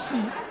not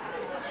see.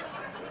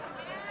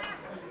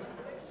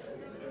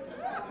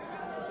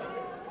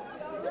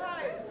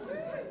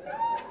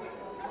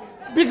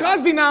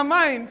 Because in our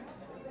mind,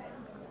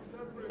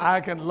 I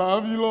can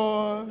love you,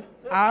 Lord.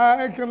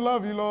 I can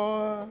love you,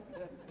 Lord.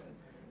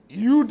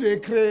 You dey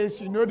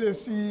craze, you know they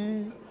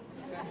see.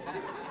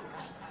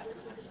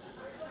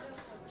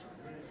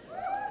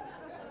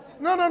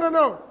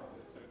 No.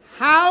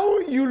 How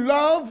you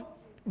love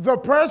the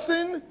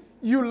person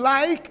you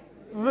like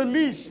the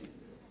least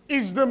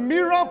is the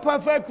mirror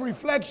perfect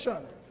reflection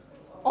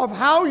of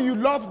how you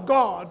love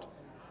God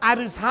at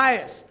his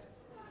highest.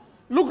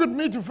 Look with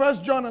me to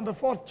 1 John and the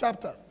 4th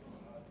chapter.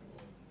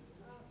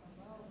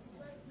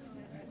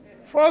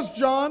 1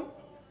 John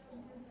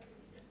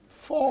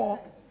 4.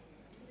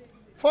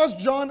 1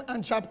 John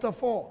and chapter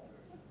 4.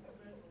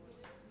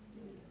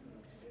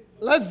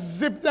 Let's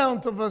zip down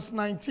to verse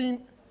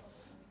 19.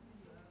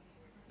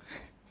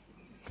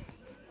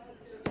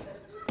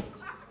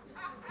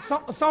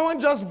 Someone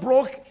just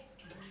broke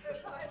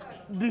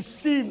the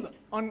seal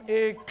on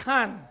a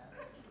can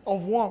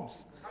of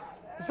worms.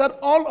 He said,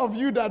 all of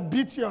you that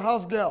beat your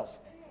house girls.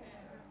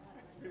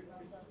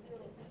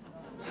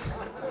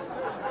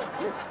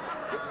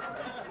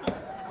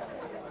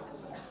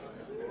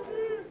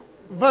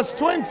 Verse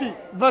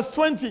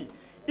 20.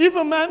 If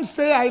a man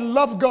say, I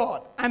love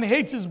God, and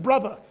hate his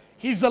brother,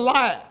 he's a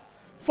liar.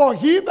 For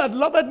he that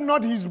loveth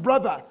not his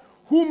brother,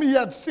 whom he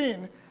had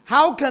seen,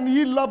 how can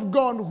he love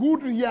God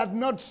whom he had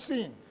not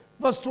seen?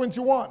 Verse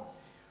 21.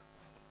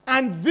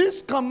 And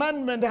this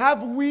commandment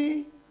have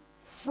we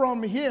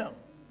from him,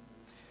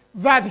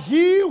 that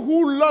he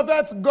who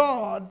loveth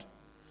God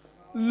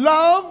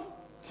love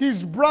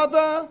his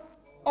brother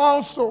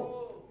also.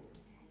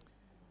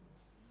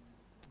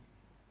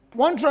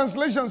 One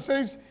translation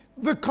says,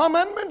 the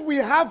commandment we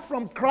have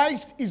from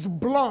Christ is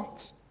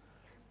blunt.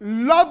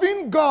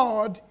 Loving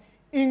God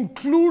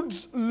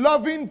includes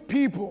loving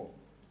people.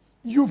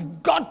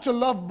 You've got to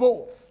love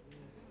both.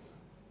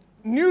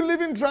 New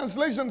Living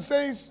Translation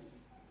says,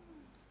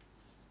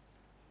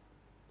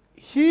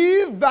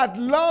 he that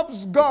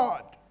loves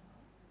God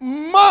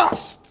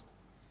must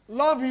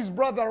love his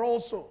brother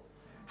also.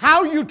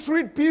 How you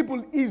treat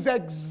people is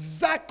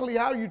exactly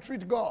how you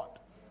treat God.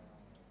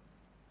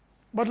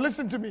 But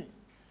listen to me.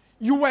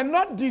 You were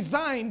not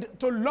designed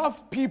to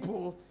love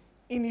people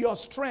in your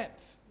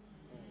strength.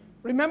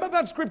 Remember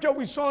that scripture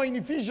we saw in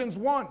Ephesians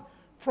 1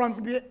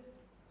 from the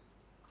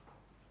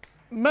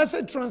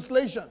Message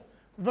translation,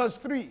 verse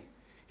 3.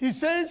 He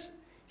says,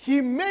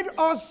 he made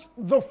us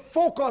the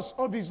focus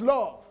of his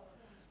love,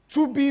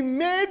 to be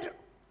made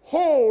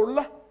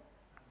whole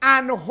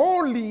and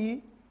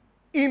holy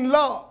in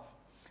love.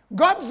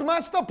 God's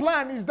master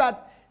plan is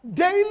that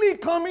daily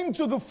coming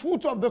to the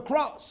foot of the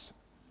cross,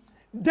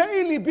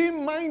 daily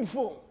being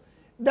mindful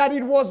that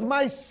it was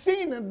my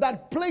sin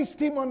that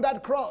placed him on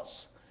that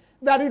cross,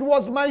 that it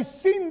was my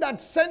sin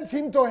that sent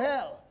him to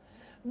hell,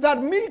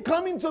 that me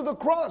coming to the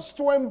cross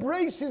to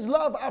embrace his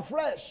love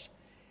afresh,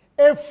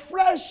 a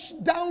fresh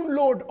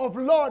download of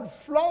Lord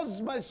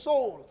floods my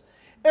soul.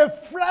 A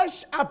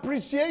fresh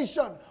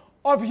appreciation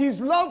of his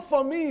love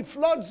for me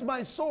floods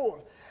my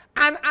soul.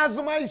 And as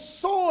my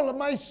soul,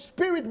 my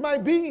spirit, my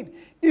being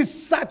is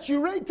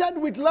saturated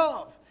with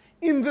love,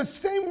 in the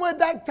same way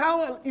that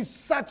towel is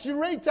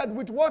saturated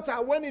with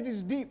water when it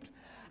is dipped,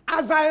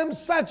 as I am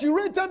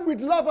saturated with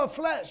love of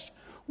flesh,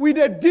 with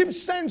a deep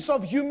sense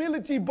of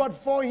humility, but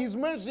for his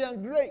mercy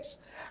and grace,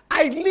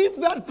 I leave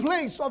that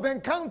place of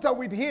encounter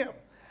with him,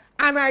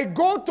 and I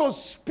go to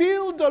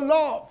spill the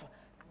love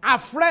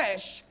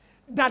afresh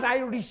that I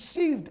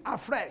received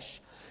afresh.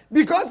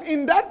 Because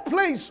in that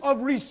place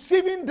of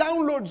receiving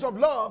downloads of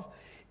love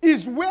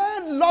is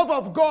where love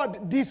of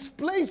God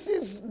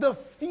displaces the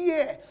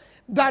fear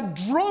that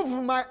drove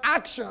my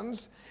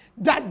actions,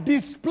 that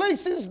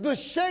displaces the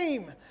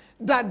shame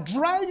that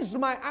drives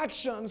my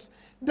actions,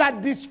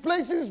 that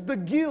displaces the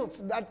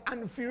guilt, that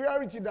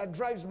inferiority that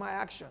drives my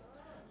action.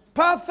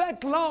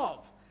 Perfect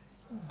love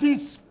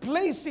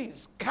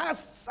displaces,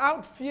 casts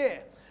out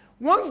fear.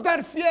 Once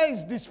that fear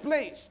is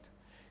displaced,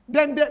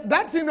 then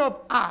that thing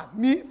of,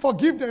 me,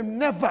 forgive them,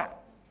 never.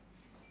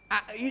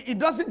 It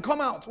doesn't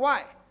come out.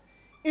 Why?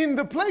 In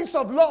the place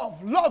of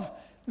love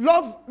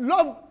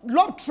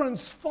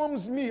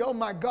transforms me. Oh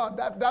my God,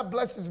 that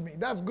blesses me.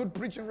 That's good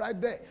preaching right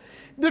there.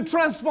 The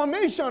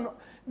transformation,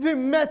 the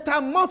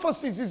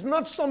metamorphosis is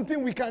not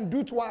something we can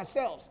do to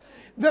ourselves.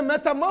 The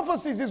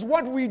metamorphosis is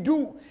what we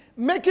do,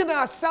 making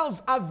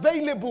ourselves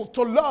available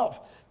to love,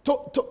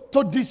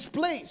 to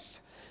displace.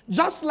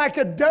 Just like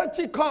a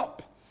dirty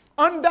cup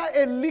under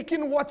a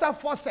leaking water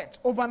faucet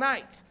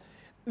overnight.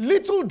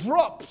 Little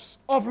drops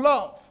of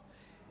love.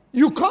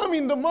 You come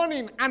in the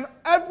morning and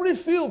every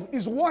filth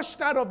is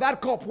washed out of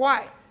that cup.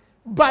 Why?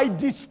 By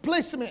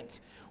displacement.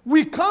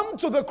 We come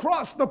to the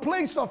cross, the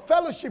place of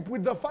fellowship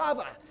with the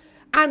Father.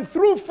 And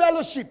through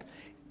fellowship,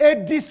 a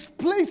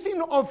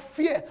displacing of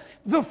fear.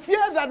 The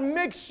fear that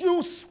makes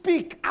you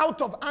speak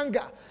out of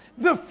anger.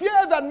 The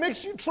fear that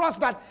makes you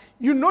trust that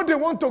you know they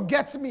want to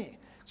get me,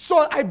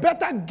 so I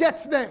better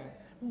get them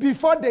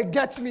before they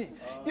get me.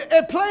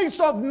 A place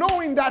of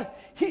knowing that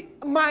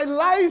my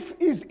life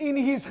is in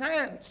his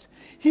hands.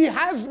 He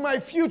has my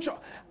future.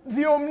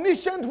 The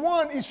omniscient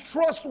one is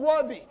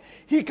trustworthy.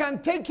 He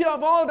can take care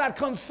of all that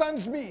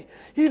concerns me.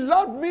 He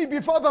loved me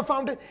before the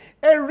foundation.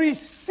 A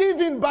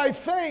receiving by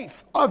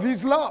faith of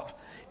his love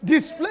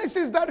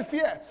displaces that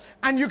fear.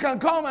 And you can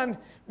come and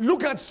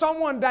look at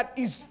someone that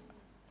is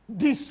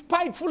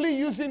despitefully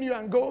using you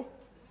and go,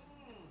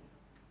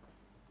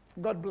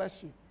 God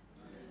bless you.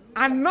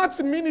 And not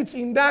mean it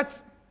in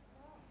that,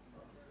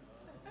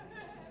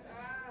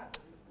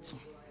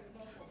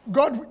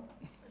 God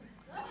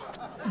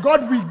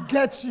will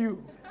get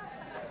you.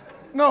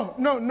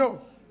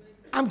 No.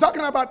 I'm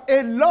talking about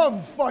a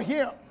love for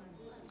him.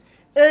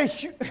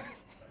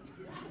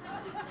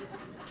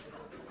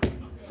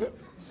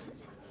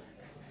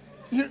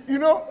 You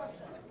know,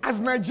 as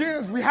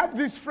Nigerians, we have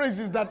these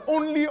phrases that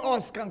only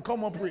us can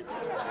come up with.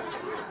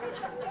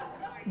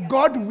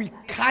 God will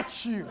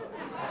catch you.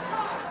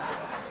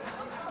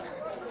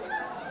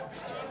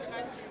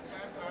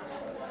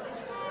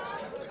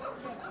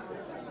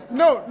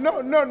 No.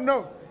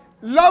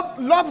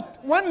 Love,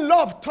 when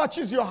love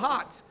touches your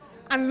heart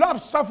and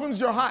love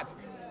softens your heart,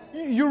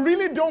 you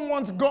really don't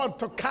want God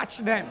to catch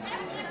them.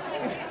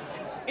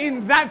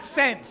 In that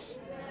sense.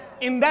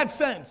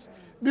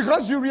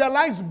 Because you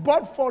realize,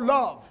 but for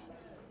love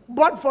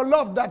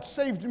that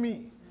saved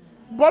me,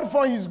 but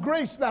for his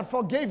grace that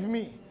forgave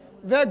me,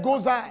 there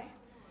goes I.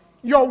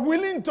 You're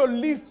willing to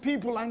leave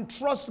people and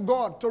trust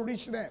God to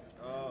reach them.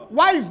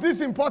 Why is this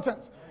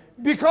important?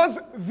 Because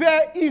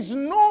there is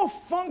no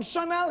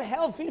functional,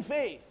 healthy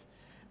faith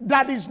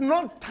that is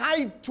not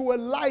tied to a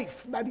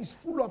life that is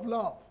full of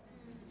love.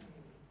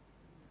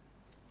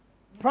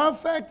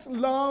 Perfect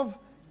love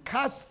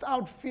casts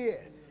out fear.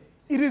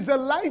 It is a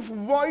life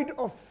void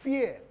of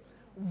fear,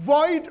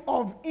 void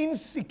of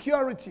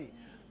insecurity,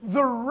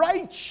 the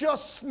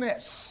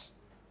righteousness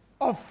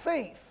of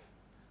faith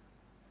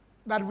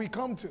that we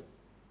come to.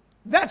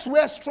 That's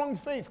where strong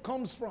faith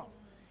comes from.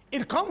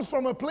 It comes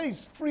from a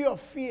place free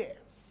of fear,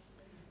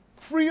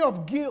 free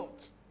of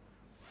guilt,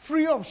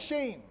 free of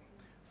shame,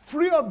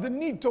 free of the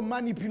need to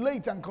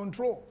manipulate and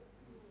control.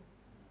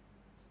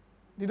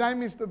 Did I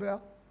miss the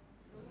bell?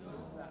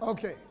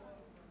 Okay.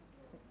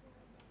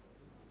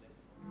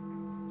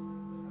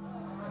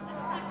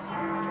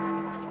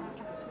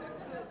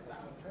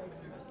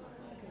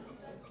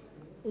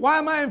 Why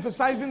am I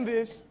emphasizing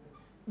this?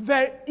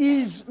 There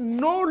is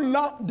no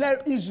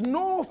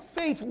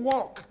faith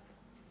walk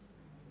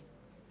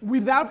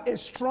without a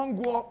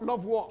strong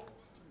love walk.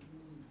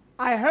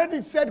 I heard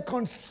it said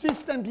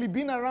consistently,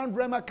 being around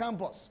Rema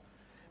campus,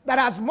 that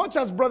as much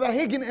as Brother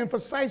Hagin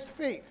emphasized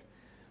faith,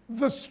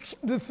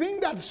 the thing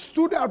that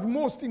stood out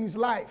most in his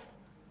life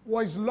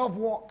was love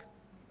walk.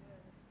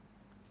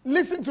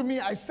 Listen to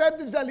me, I said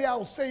this earlier,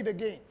 I'll say it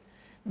again.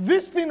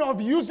 This thing of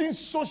using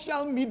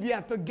social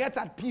media to get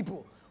at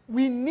people,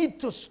 we need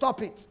to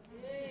stop it.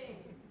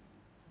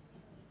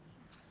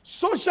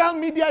 Social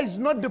media is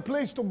not the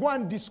place to go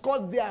and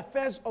discuss the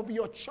affairs of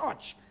your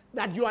church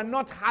that you are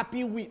not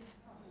happy with.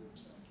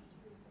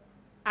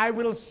 I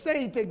will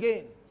say it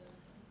again.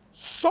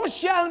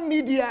 Social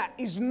media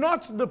is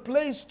not the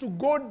place to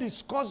go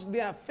discuss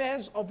the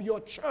affairs of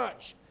your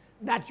church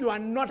that you are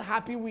not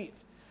happy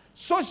with.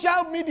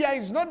 Social media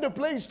is not the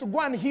place to go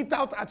and hit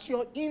out at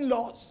your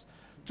in-laws,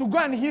 to go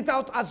and hit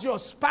out as your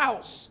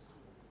spouse.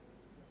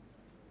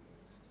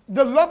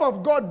 The love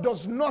of God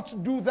does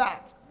not do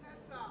that.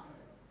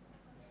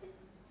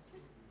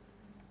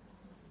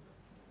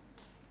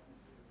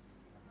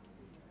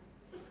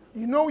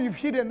 You know you've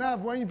hit a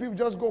nerve when you people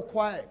just go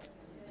quiet.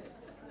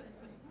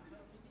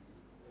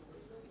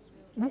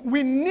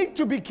 We need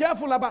to be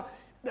careful about.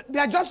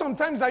 There are just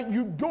sometimes that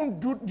you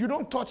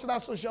don't touch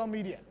that social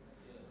media.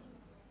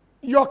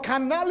 Your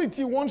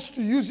carnality wants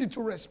to use it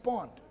to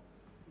respond.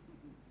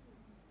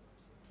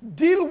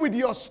 Deal with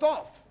your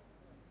stuff.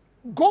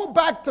 Go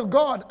back to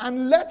God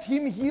and let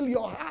Him heal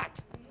your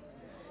heart.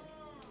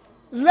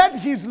 Let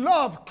His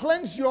love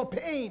cleanse your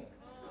pain.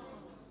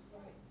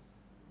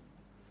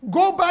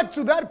 Go back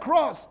to that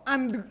cross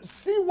and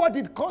see what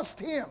it cost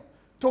Him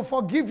to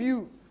forgive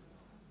you.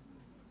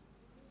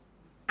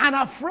 And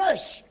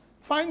afresh,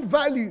 find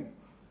value.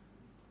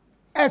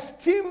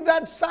 Esteem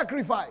that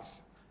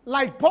sacrifice.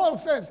 Like Paul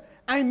says,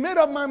 I made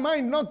up my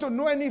mind not to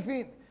know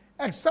anything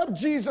except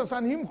Jesus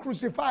and Him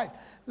crucified.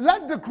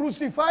 Let the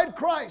crucified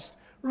Christ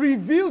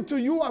reveal to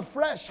you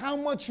afresh how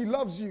much He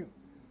loves you.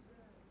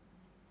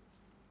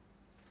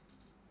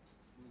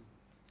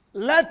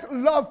 Let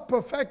love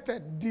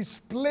perfected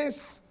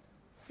displace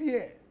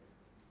fear,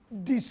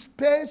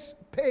 displace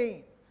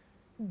pain,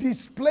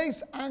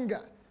 displace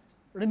anger.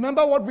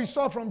 Remember what we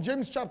saw from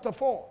James chapter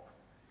 4.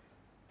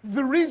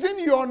 The reason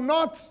you're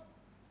not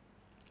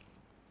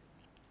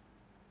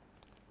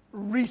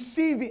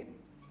receiving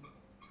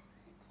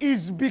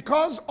is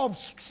because of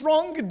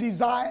strong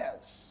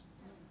desires.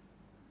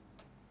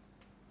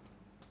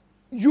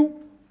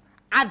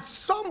 At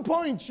some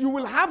point, you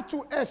will have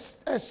to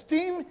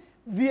esteem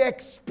the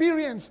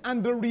experience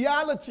and the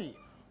reality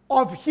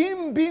of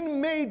Him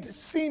being made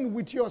sin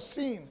with your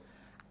sin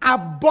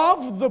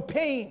above the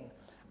pain,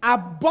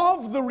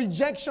 above the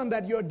rejection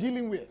that you're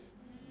dealing with.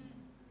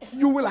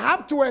 You will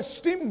have to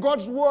esteem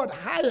God's word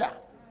higher.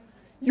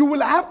 You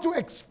will have to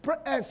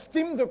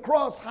esteem the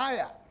cross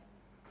higher.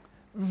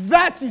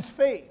 That is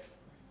faith.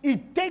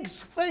 It takes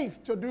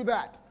faith to do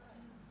that.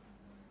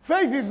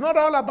 Faith is not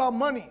all about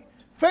money.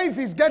 Faith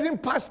is getting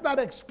past that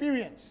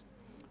experience.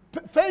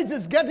 Faith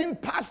is getting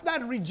past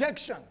that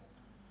rejection.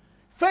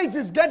 Faith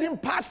is getting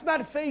past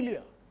that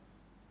failure.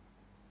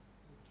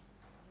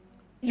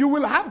 You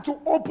will have to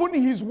open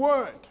His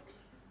word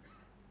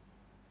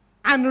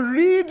and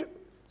read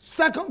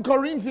 2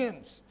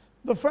 Corinthians,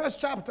 the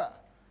first chapter.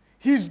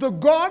 He's the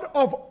God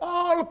of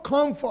all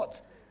comfort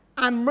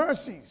and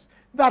mercies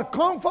that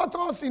comfort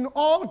us in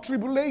all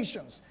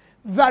tribulations,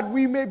 that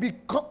we may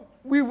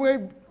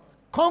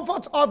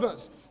comfort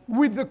others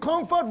with the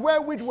comfort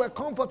wherewith we're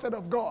comforted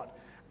of God.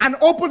 And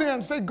open it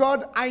and say,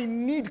 God, I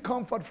need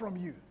comfort from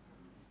you.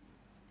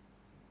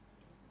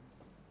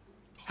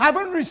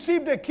 Haven't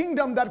received a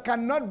kingdom that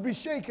cannot be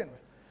shaken.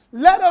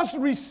 Let us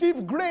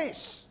receive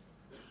grace.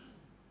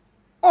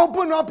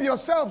 Open up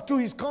yourself to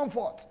His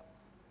comfort.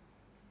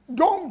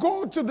 Don't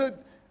go to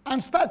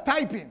and start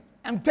typing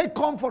and take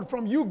comfort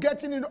from you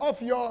getting it off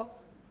your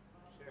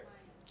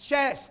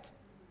chest.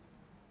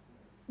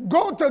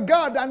 Go to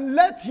God and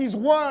let His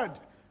word,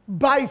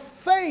 by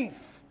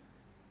faith,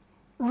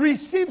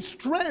 receive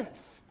strength.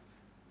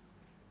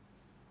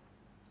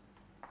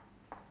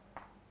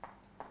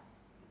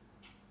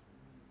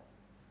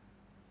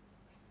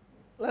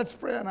 Let's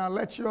pray and I'll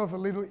let you off a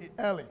little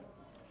early.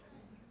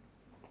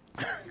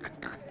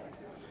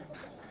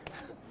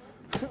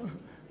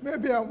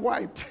 Maybe I'm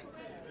wiped.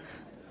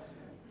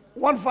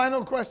 One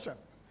final question.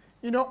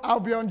 I'll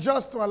be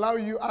unjust to allow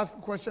you to ask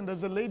the question.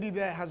 There's a lady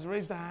there has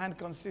raised her hand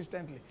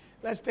consistently.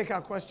 Let's take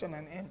her question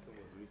and end.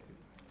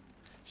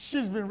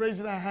 She's been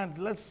raising her hand.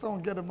 Let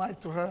someone get a mic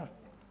to her.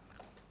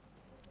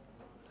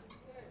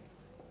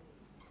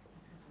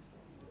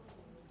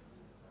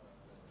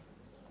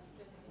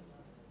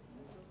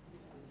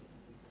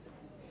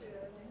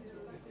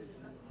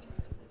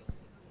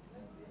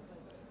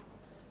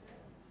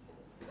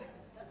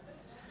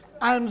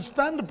 I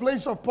understand the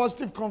place of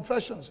positive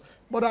confessions,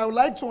 but I would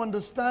like to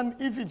understand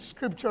if it's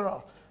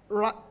scriptural.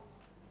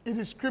 It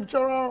is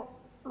scriptural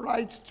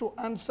right to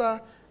answer,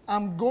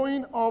 I'm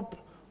going up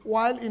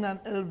while in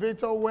an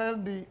elevator where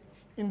the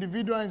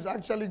individual is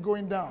actually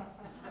going down.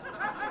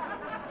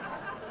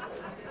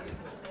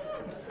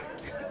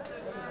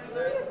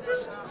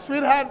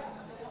 Sweetheart,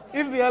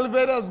 if the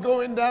elevator is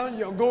going down,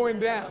 you're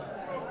going down.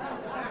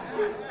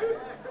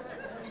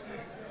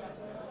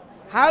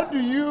 How do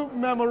you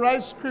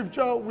memorize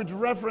scripture with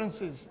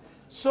references?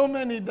 So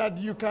many that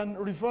you can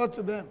refer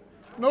to them.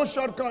 No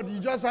shortcut, you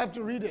just have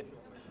to read it.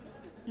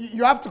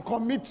 You have to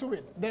commit to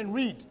it, then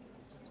read.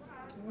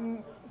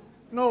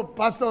 No,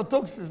 Pastor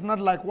Tokes is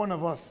not like one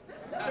of us.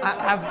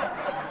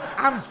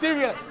 I'm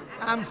serious.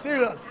 I'm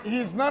serious.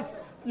 He's not,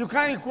 you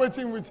can't equate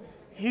him with,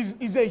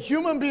 he's a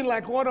human being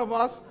like one of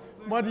us,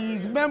 but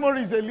his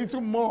memory is a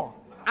little more.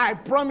 I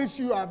promise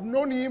you, I've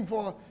known him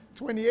for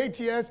 28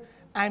 years.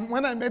 And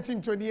when I met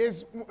him 20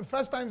 years,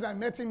 first times I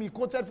met him, he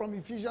quoted from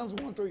Ephesians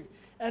 1 to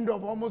end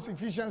of almost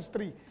Ephesians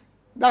 3.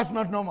 That's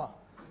not normal.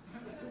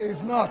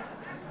 It's not.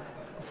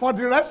 For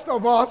the rest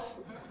of us,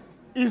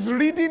 is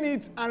reading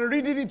it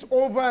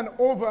over and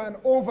over and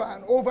over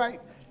and over,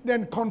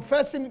 then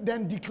confessing,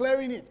 then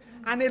declaring it.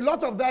 And a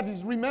lot of that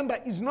is, remember,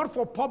 is not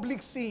for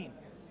public seeing.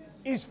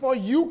 It's for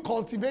you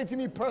cultivating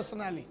it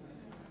personally.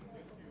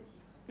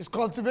 It's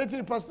cultivating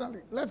it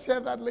personally. Let's hear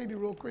that lady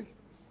real quick.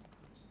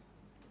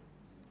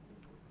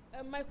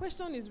 My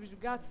question is with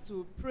regards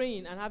to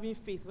praying and having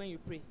faith when you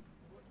pray.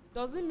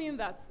 Does it mean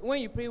that when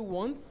you pray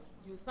once,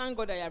 you thank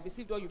God that you have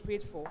received what you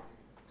prayed for?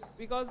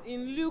 Because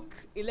in Luke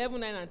 11,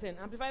 9 and 10,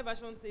 Amplified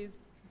Version says,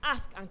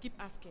 ask and keep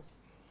asking.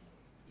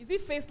 Is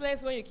it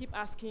faithless when you keep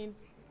asking,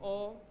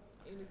 or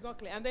it's not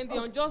clear? And then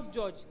the unjust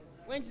judge,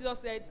 when Jesus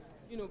said,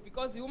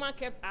 because the woman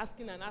kept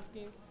asking and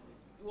asking,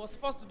 he was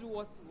forced to do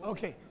what he wanted.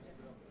 Okay.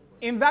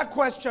 In that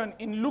question,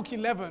 in Luke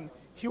 11,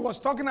 he was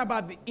talking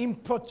about the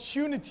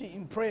importunity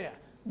in prayer.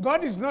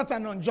 God is not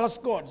an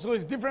unjust God, so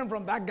it's different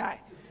from that guy.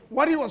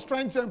 What he was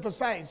trying to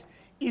emphasize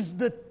is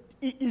the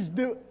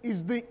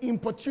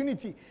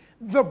importunity,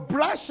 the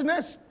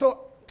brashness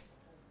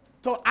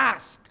to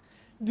ask,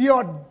 the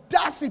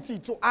audacity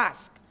to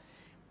ask.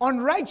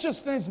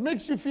 Unrighteousness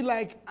makes you feel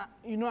like,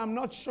 I'm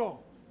not sure.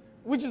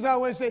 Which is how I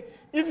always say,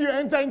 if you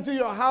enter into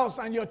your house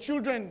and your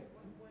children,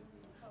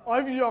 or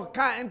if your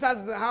car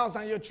enters the house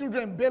and your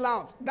children bail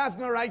out, that's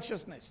not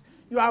righteousness.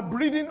 You are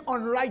breeding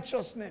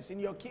unrighteousness in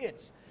your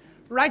kids.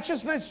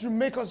 Righteousness should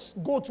make us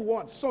go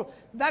towards. So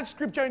that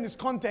scripture in this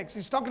context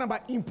is talking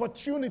about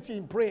importunity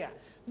in prayer.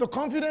 The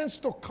confidence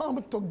to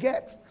come to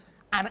get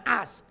and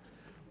ask.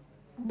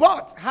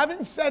 But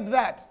having said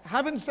that,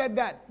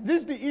 this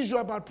is the issue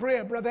about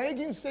prayer. Brother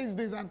Hagin says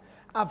this, and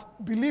I've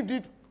believed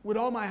it with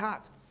all my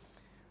heart.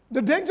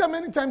 The danger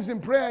many times in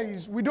prayer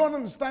is we don't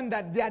understand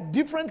that there are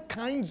different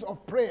kinds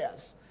of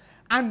prayers,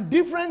 and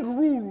different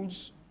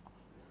rules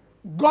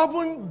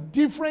govern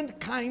different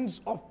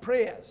kinds of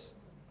prayers.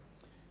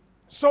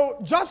 So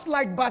just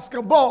like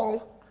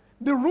basketball,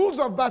 the rules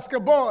of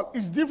basketball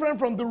is different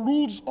from the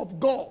rules of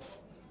golf.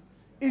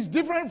 It's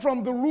different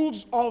from the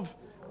rules of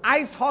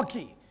ice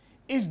hockey.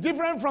 It's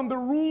different from the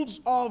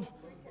rules of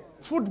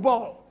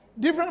football.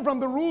 Different from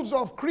the rules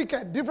of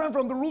cricket. Different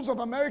from the rules of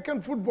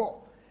American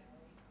football.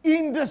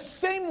 In the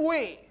same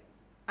way,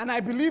 and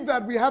I believe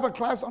that we have a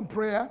class on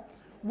prayer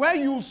where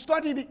you'll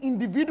study the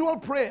individual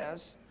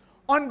prayers,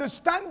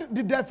 understand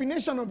the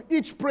definition of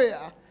each prayer,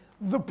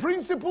 the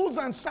principles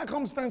and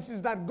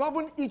circumstances that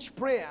govern each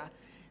prayer,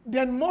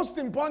 then most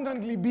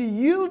importantly, be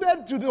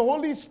yielded to the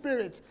Holy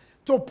Spirit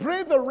to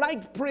pray the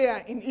right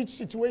prayer in each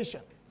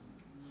situation.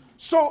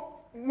 So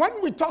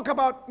when we talk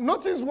about,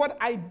 notice what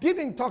I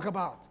didn't talk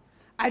about.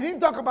 I didn't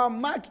talk about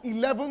Mark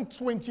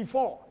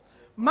 11:24.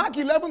 Mark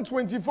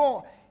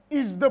 11:24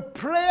 is the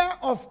prayer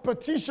of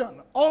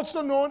petition,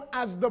 also known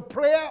as the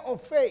prayer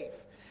of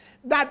faith,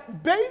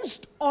 that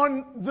based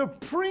on the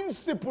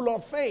principle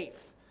of faith,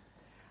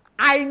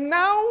 I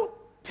now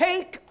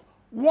take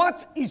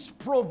what is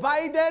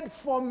provided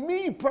for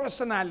me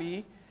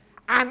personally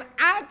and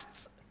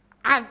act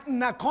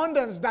in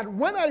accordance that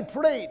when I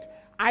prayed,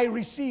 I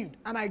received,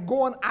 and I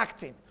go on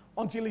acting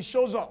until it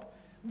shows up.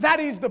 That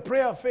is the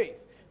prayer of faith.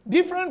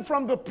 Different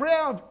from the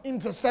prayer of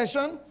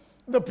intercession,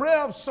 the prayer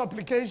of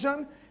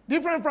supplication,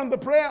 different from the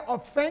prayer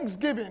of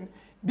thanksgiving,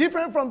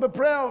 different from the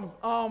prayer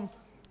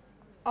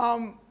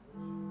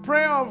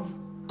of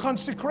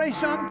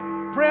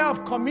consecration, prayer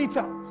of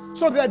committal.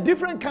 So there are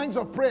different kinds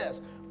of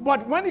prayers.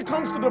 But when it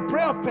comes to the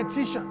prayer of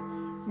petition,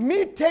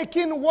 me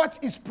taking what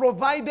is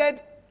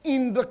provided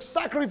in the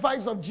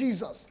sacrifice of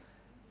Jesus,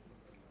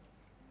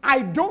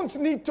 I don't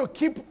need to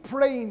keep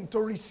praying to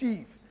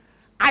receive.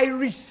 I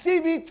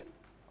receive it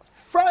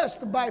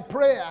first by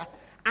prayer,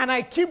 and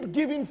I keep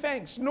giving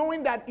thanks,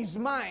 knowing that it's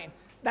mine,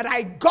 that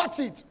I got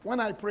it when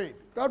I prayed.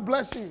 God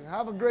bless you.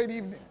 Have a great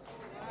evening.